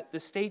do that, the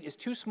state is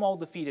too small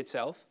to feed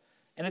itself,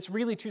 and it's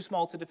really too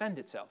small to defend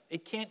itself.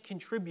 It can't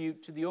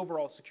contribute to the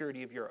overall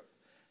security of Europe.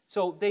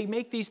 So they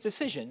make these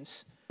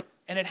decisions,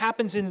 and it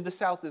happens in the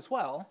South as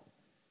well.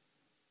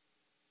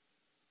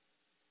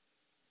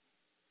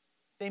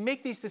 They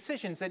make these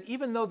decisions that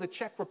even though the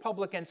Czech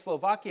Republic and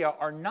Slovakia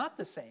are not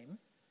the same,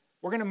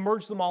 we're going to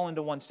merge them all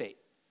into one state.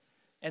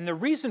 And the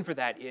reason for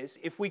that is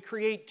if we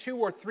create 2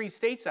 or 3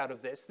 states out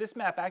of this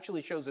map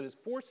actually shows it as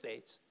 4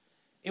 states,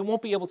 it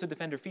won't be able to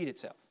defend or feed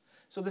itself.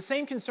 So the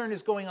same concern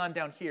is going on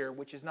down here,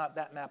 which is not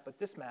that map but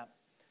this map,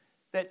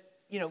 that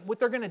what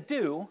they're going to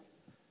do,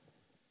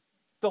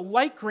 the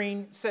light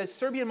green says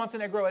Serbia and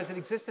Montenegro as it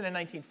existed in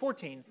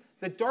 1914.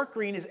 The dark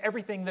green is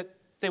everything that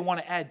they want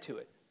to add to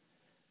it.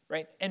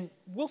 Right? And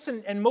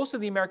Wilson and most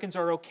of the Americans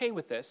are okay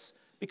with this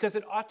because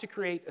it ought to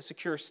create a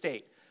secure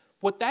state.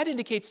 What that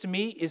indicates to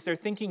me is they're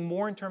thinking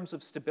more in terms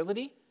of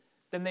stability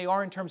than they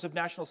are in terms of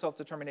national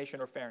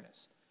self-determination or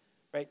fairness.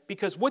 Right?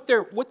 Because what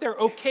they're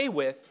okay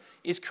with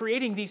is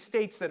creating these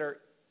states that are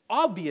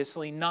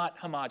obviously not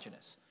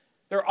homogenous.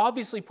 They're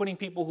obviously putting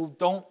people who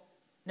don't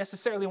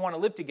necessarily want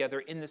to live together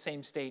in the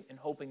same state and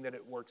hoping that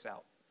it works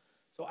out.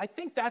 So I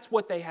think that's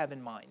what they have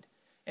in mind.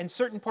 And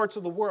certain parts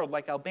of the world,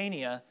 like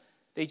Albania,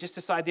 they just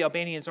decide the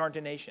Albanians aren't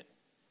a nation.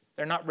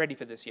 They're not ready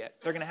for this yet.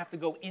 They're going to have to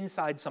go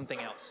inside something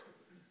else,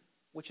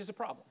 which is a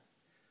problem.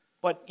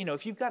 But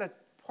if you've got a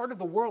part of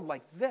the world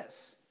like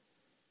this,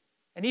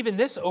 and even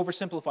this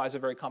oversimplifies a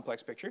very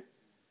complex picture,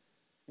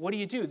 what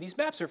do? These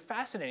maps are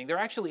fascinating. They're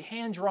actually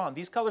hand-drawn.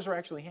 These colors are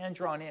actually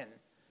hand-drawn in,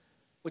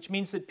 which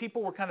means that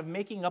people were kind of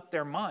making up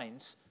their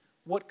minds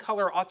what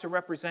color ought to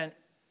represent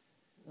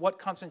what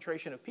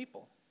concentration of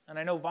people. And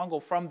I know,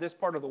 Vongel, from this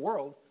part of the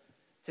world,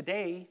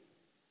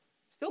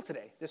 still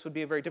today, this would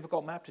be a very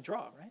difficult map to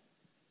draw, right?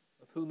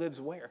 Of who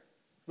lives where. A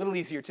little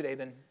easier today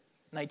than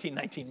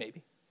 1919,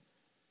 maybe.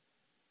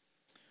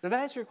 Did that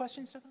answer your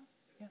question, Stefano?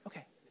 Yeah,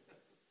 okay.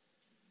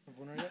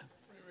 One right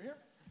here.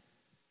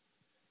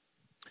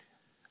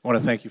 I want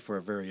to thank you for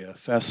a very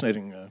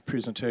fascinating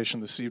presentation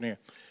this evening.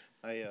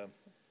 I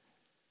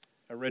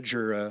read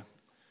your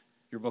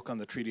book on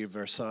the Treaty of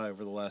Versailles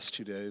over the last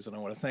 2 days, and I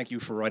want to thank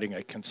you for writing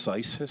a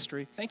concise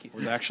history. Thank you. I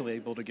was actually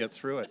able to get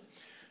through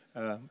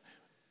it.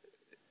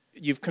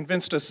 You've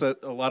convinced us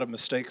that a lot of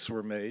mistakes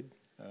were made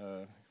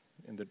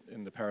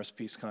in the Paris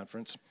Peace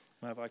Conference.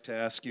 And I'd like to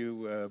ask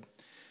you,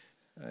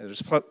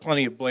 there's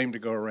plenty of blame to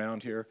go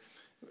around here.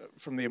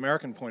 From the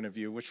American point of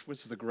view, which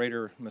was the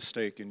greater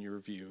mistake in your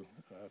view?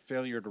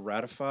 Failure to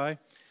ratify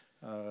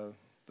the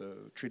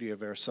Treaty of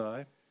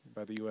Versailles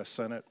by the U.S.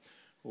 Senate,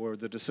 or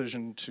the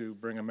decision to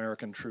bring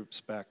American troops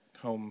back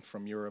home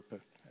from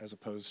Europe as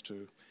opposed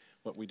to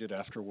what we did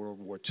after World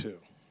War II?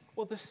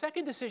 Well, the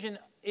second decision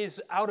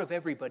is out of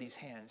everybody's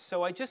hands.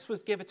 So I just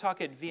gave a talk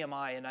at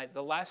VMI, and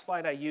the last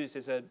slide I used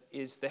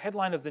is the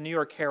headline of the New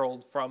York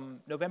Herald from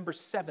November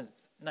 7th,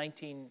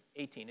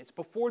 1918. It's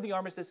before the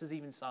armistice is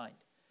even signed.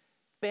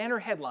 Banner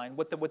headline,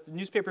 what the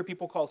newspaper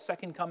people call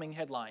second coming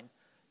headline,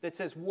 that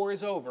says war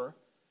is over,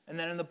 and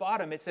then in the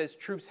bottom it says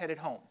troops headed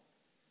home.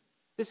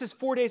 This is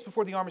 4 days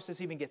before the armistice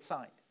even gets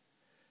signed.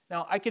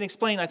 Now, I can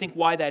explain, I think,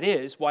 why that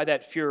is, why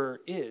that furor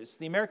is.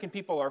 The American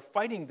people are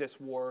fighting this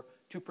war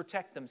to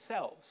protect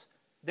themselves.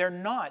 They're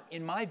not,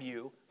 in my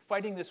view,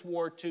 fighting this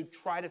war to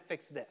try to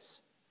fix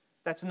this.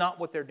 That's not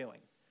what they're doing.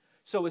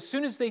 So as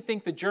soon as they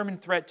think the German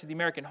threat to the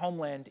American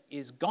homeland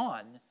is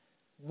gone,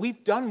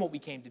 we've done what we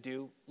came to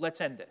do, let's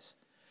end this.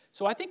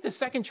 So I think the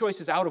second choice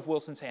is out of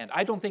Wilson's hand.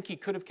 I don't think he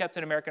could have kept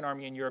an American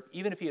army in Europe,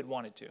 even if he had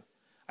wanted to.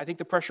 I think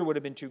the pressure would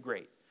have been too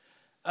great.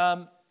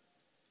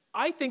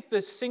 I think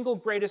the single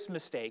greatest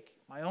mistake,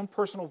 my own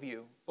personal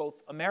view,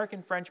 both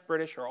American, French,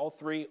 British, or all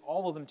three,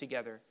 all of them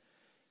together,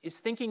 is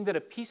thinking that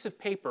a piece of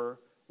paper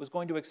was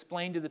going to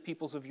explain to the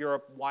peoples of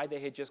Europe why they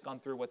had just gone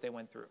through what they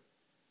went through.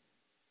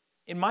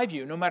 In my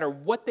view, no matter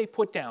what they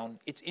put down,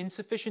 it's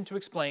insufficient to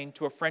explain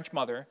to a French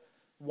mother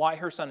why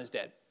her son is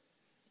dead.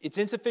 It's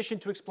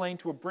insufficient to explain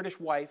to a British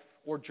wife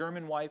or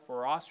German wife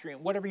or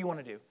Austrian, whatever you want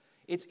to do.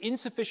 It's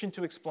insufficient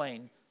to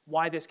explain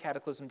why this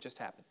cataclysm just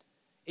happened.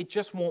 It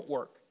just won't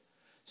work.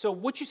 So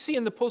what you see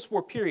in the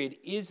post-war period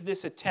is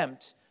this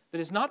attempt that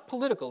is not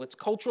political, it's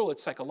cultural,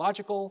 it's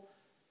psychological,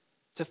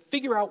 to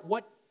figure out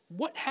what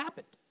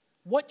happened,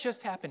 what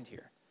just happened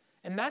here.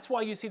 And that's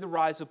why you see the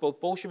rise of both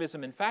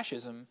Bolshevism and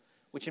fascism,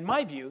 which in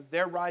my view,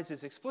 their rise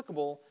is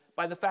explicable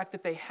by the fact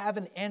that they have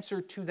an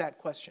answer to that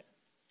question.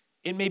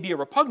 It may be a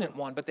repugnant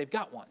one, but they've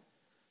got one.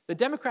 The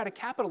democratic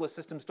capitalist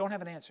systems don't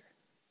have an answer.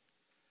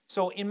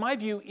 So in my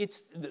view,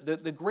 it's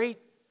the great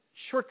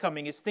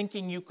shortcoming is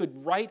thinking you could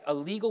write a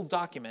legal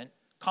document,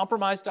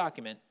 compromise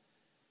document,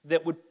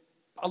 that would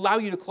allow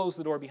you to close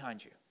the door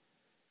behind you.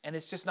 And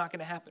it's just not going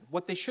to happen.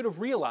 What they should have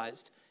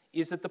realized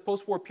is that the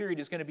post-war period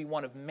is going to be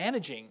one of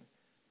managing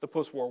the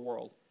post-war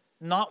world,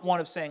 not one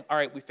of saying, all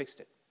right, we fixed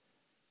it.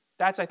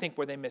 That's, I think,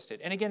 where they missed it.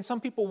 And again, some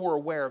people were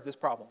aware of this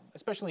problem,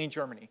 especially in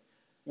Germany,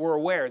 were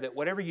aware that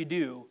whatever you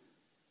do,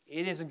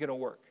 it isn't going to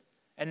work.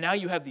 And now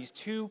you have these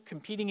two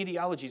competing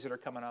ideologies that are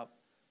coming up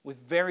with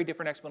very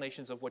different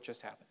explanations of what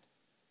just happened.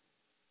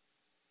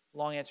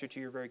 Long answer to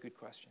your very good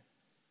question.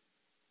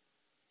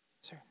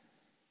 Sir?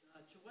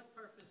 To what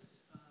purpose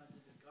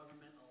did the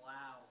government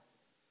allow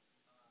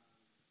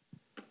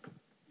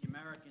the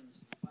Americans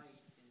to fight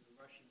in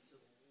the Russian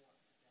Civil War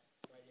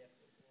right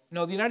after the war?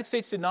 No, the United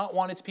States did not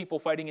want its people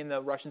fighting in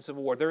the Russian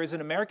Civil War. There is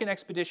an American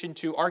expedition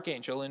to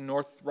Archangel in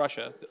North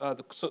Russia,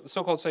 the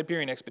so-called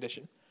Siberian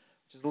expedition,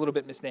 which is a little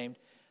bit misnamed.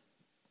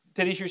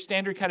 That is your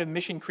standard kind of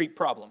mission creep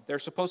problem. They're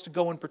supposed to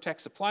go and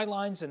protect supply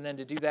lines, and then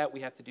to do that, we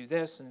have to do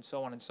this, and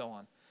so on and so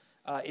on.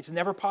 It's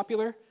never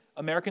popular.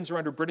 Americans are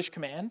under British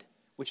command,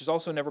 which is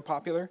also never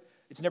popular.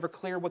 It's never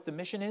clear what the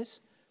mission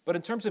is. But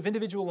in terms of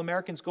individual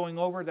Americans going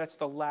over, that's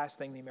the last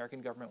thing the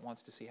American government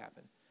wants to see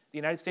happen. The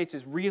United States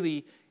is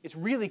really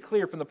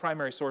clear from the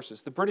primary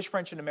sources. The British,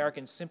 French, and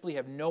Americans simply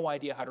have no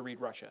idea how to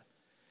read Russia.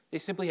 They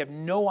simply have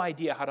no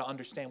idea how to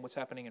understand what's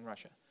happening in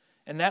Russia.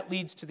 And that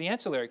leads to the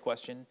ancillary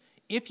question.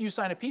 If you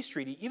sign a peace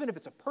treaty, even if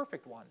it's a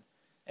perfect one,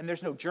 and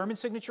there's no German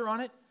signature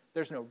on it,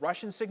 there's no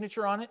Russian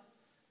signature on it,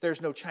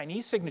 there's no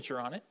Chinese signature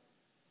on it,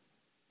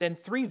 then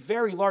three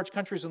very large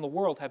countries in the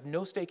world have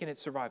no stake in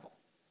its survival.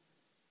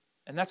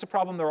 And that's a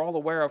problem they're all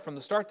aware of from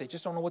the start. They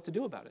just don't know what to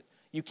do about it.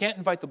 You can't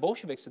invite the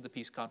Bolsheviks to the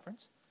peace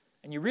conference,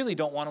 and you really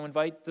don't want to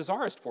invite the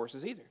Tsarist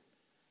forces either.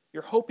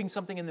 You're hoping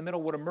something in the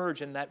middle would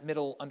emerge, and that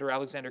middle under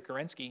Alexander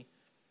Kerensky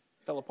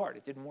fell apart.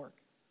 It didn't work.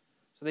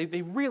 So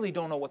they really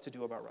don't know what to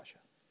do about Russia.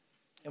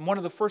 And one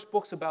of the first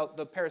books about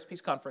the Paris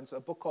Peace Conference, a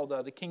book called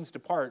The Kings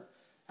Depart,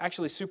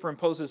 actually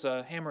superimposes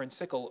a hammer and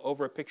sickle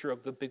over a picture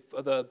of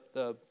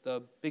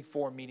the Big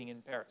Four meeting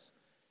in Paris,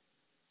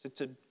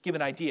 to give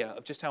an idea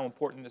of just how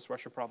important this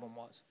Russia problem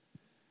was.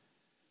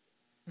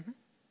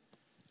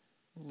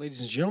 Mm-hmm.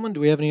 Ladies and gentlemen, do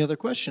we have any other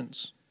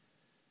questions?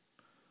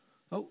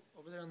 Oh,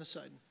 over there on the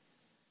side.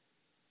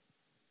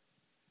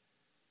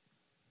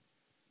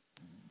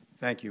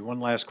 Thank you. One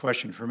last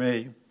question for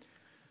me.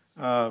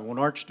 When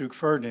Archduke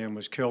Ferdinand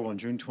was killed on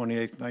June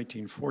 28,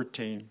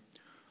 1914,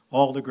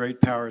 all the great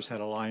powers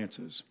had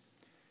alliances.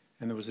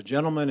 And there was a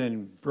gentleman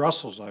in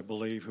Brussels, I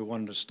believe, who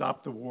wanted to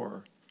stop the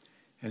war.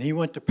 And he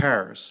went to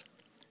Paris,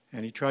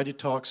 and he tried to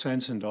talk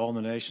sense into all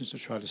the nations to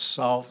try to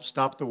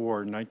stop the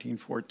war in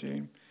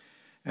 1914.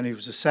 And he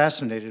was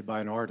assassinated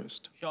by an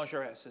artist. Jean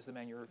Jaurès is the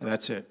man you're referring to. And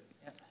that's it.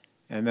 Yeah.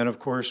 And then, of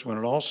course, when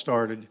it all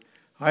started,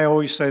 I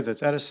always say that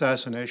that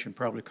assassination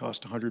probably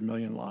cost 100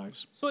 million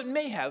lives. So it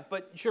may have,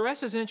 but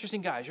Jaurès is an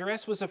interesting guy.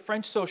 Jaurès was a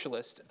French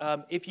socialist.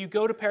 If you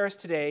go to Paris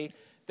today,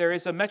 there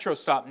is a metro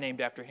stop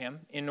named after him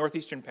in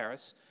northeastern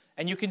Paris,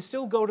 and you can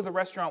still go to the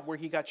restaurant where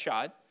he got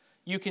shot.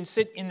 You can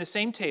sit in the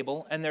same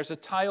table, and there's a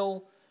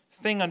tile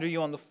thing under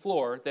you on the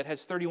floor that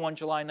has 31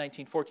 July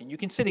 1914. You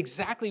can sit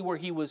exactly where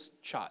he was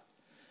shot.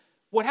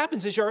 What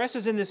happens is Jaurès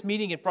is in this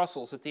meeting in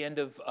Brussels at the end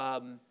of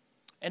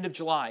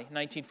July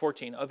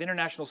 1914 of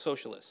international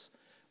socialists.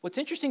 What's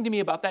interesting to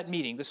me about that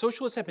meeting, the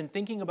socialists have been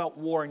thinking about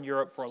war in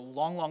Europe for a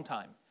long, long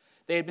time.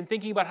 They had been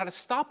thinking about how to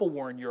stop a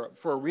war in Europe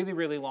for a really,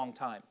 really long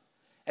time.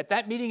 At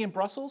that meeting in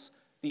Brussels,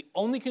 the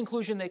only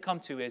conclusion they come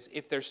to is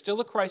if there's still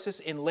a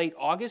crisis in late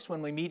August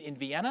when we meet in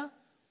Vienna,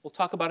 we'll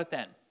talk about it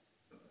then.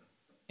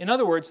 In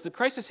other words, the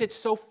crisis hits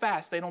so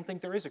fast they don't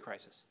think there is a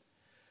crisis.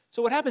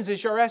 So what happens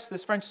is Jaurès,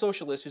 this French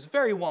socialist, who's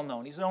very well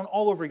known, he's known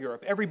all over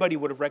Europe. Everybody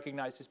would have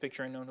recognized his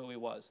picture and known who he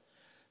was.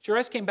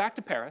 Jaurès came back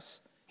to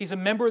Paris. He's a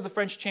member of the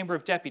French Chamber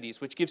of Deputies,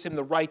 which gives him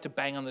the right to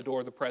bang on the door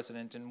of the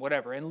president and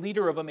whatever, and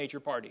leader of a major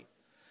party.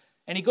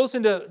 And he goes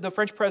into the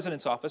French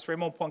president's office,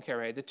 Raymond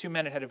Poincaré. The two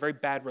men had a very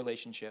bad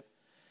relationship.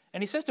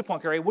 And he says to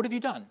Poincaré, what have you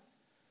done?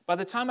 By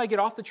the time I get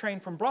off the train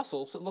from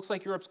Brussels, it looks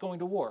like Europe's going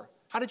to war.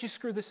 How did you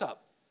screw this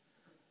up?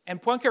 And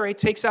Poincaré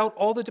takes out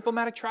all the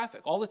diplomatic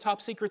traffic, all the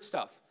top secret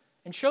stuff,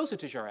 and shows it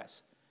to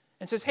Jaurès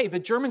and says, hey, the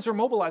Germans are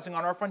mobilizing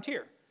on our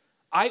frontier.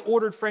 I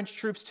ordered French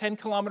troops 10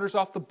 kilometers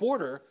off the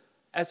border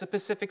as a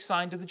Pacific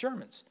sign to the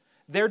Germans.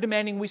 They're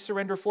demanding we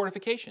surrender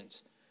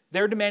fortifications.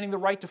 They're demanding the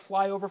right to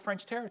fly over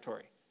French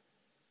territory.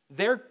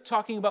 They're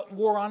talking about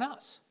war on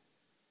us.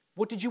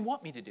 What did you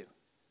want me to do?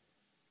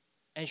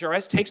 And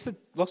Jaurès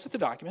looks at the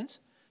documents,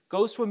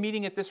 goes to a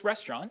meeting at this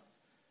restaurant,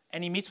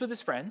 and he meets with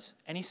his friends,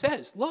 and he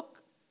says,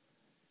 look,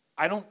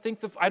 I don't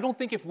think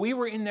if we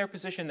were in their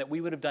position that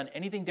we would have done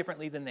anything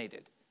differently than they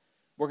did.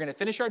 We're going to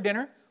finish our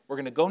dinner, we're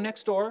going to go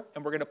next door,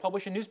 and we're going to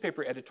publish a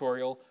newspaper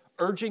editorial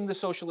urging the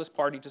Socialist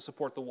Party to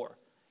support the war.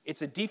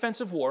 It's a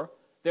defensive war,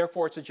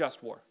 therefore it's a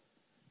just war.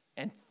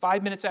 And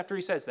 5 minutes after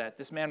he says that,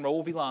 this man,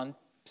 Raoul Villain,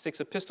 sticks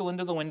a pistol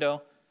into the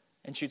window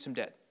and shoots him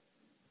dead.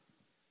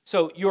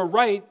 So you're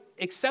right,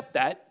 except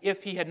that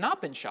if he had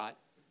not been shot,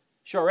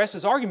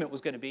 Jaurès' argument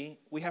was going to be,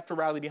 we have to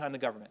rally behind the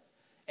government.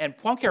 And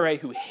Poincaré,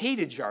 who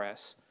hated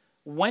Jaurès,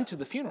 went to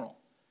the funeral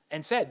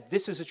and said,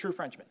 this is a true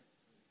Frenchman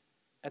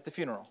at the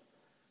funeral.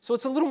 So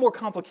it's a little more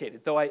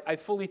complicated, though I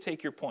fully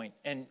take your point.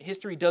 And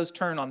history does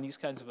turn on these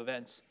kinds of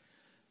events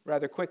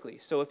rather quickly.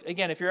 So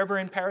if you're ever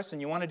in Paris and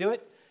you want to do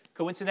it,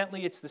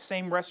 coincidentally, it's the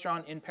same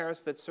restaurant in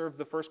Paris that served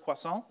the first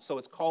croissant, so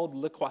it's called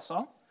Le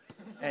Croissant.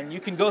 And you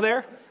can go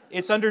there.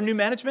 It's under new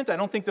management. I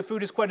don't think the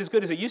food is quite as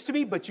good as it used to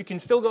be, but you can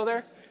still go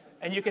there.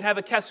 And you can have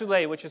a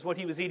cassoulet, which is what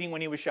he was eating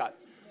when he was shot.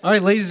 All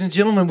right, ladies and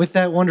gentlemen, with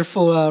that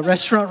wonderful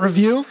restaurant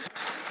review,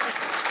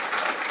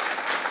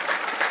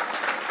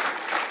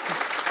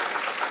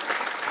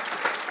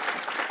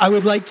 I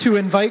would like to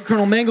invite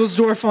Colonel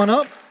Mangelsdorf on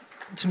up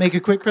to make a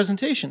quick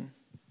presentation.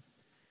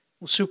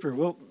 Well, super.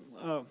 Well,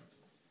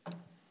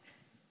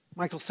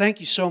 Michael,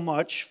 thank you so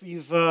much.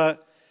 You've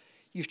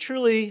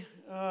truly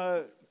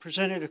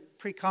presented a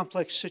pretty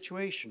complex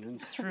situation,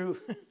 and through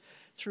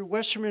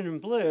Westerman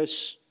and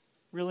Bliss,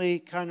 really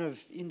kind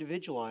of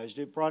individualized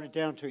it, brought it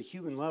down to a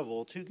human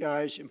level. Two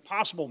guys,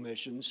 impossible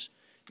missions,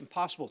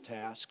 impossible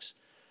tasks,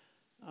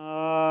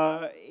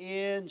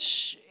 and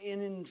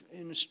in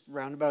a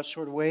roundabout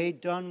sort of way,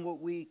 done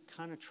what we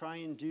kind of try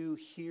and do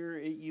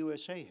here at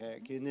USA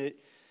HEC, in that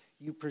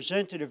you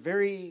presented a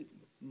very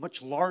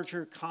much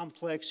larger,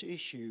 complex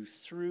issue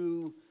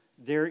through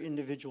their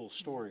individual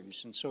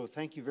stories. And so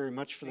thank you very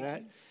much for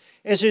that.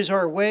 As is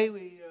our way,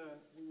 we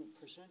will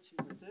present you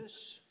with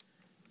this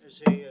as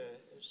a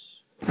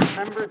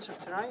remembrance of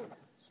tonight.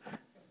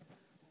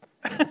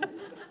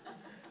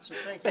 So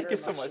thank you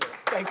so much.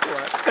 Thanks a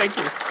lot. Thank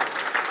you.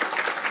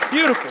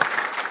 Beautiful.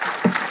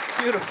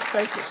 Beautiful.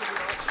 Thank you.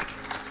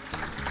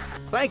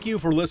 Thank you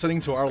for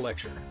listening to our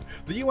lecture.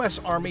 The U.S.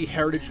 Army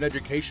Heritage and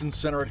Education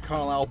Center at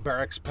Carlisle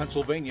Barracks,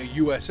 Pennsylvania,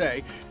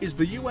 USA is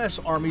the U.S.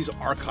 Army's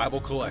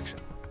archival collection.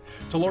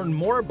 To learn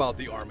more about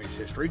the Army's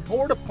history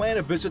or to plan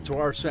a visit to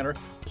our center,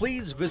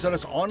 please visit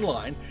us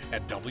online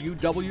at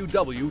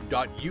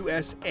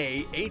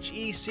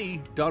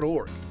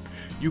www.usahec.org.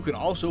 You can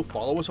also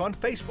follow us on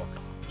Facebook,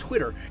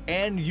 Twitter,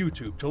 and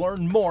YouTube to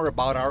learn more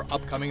about our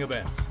upcoming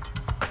events.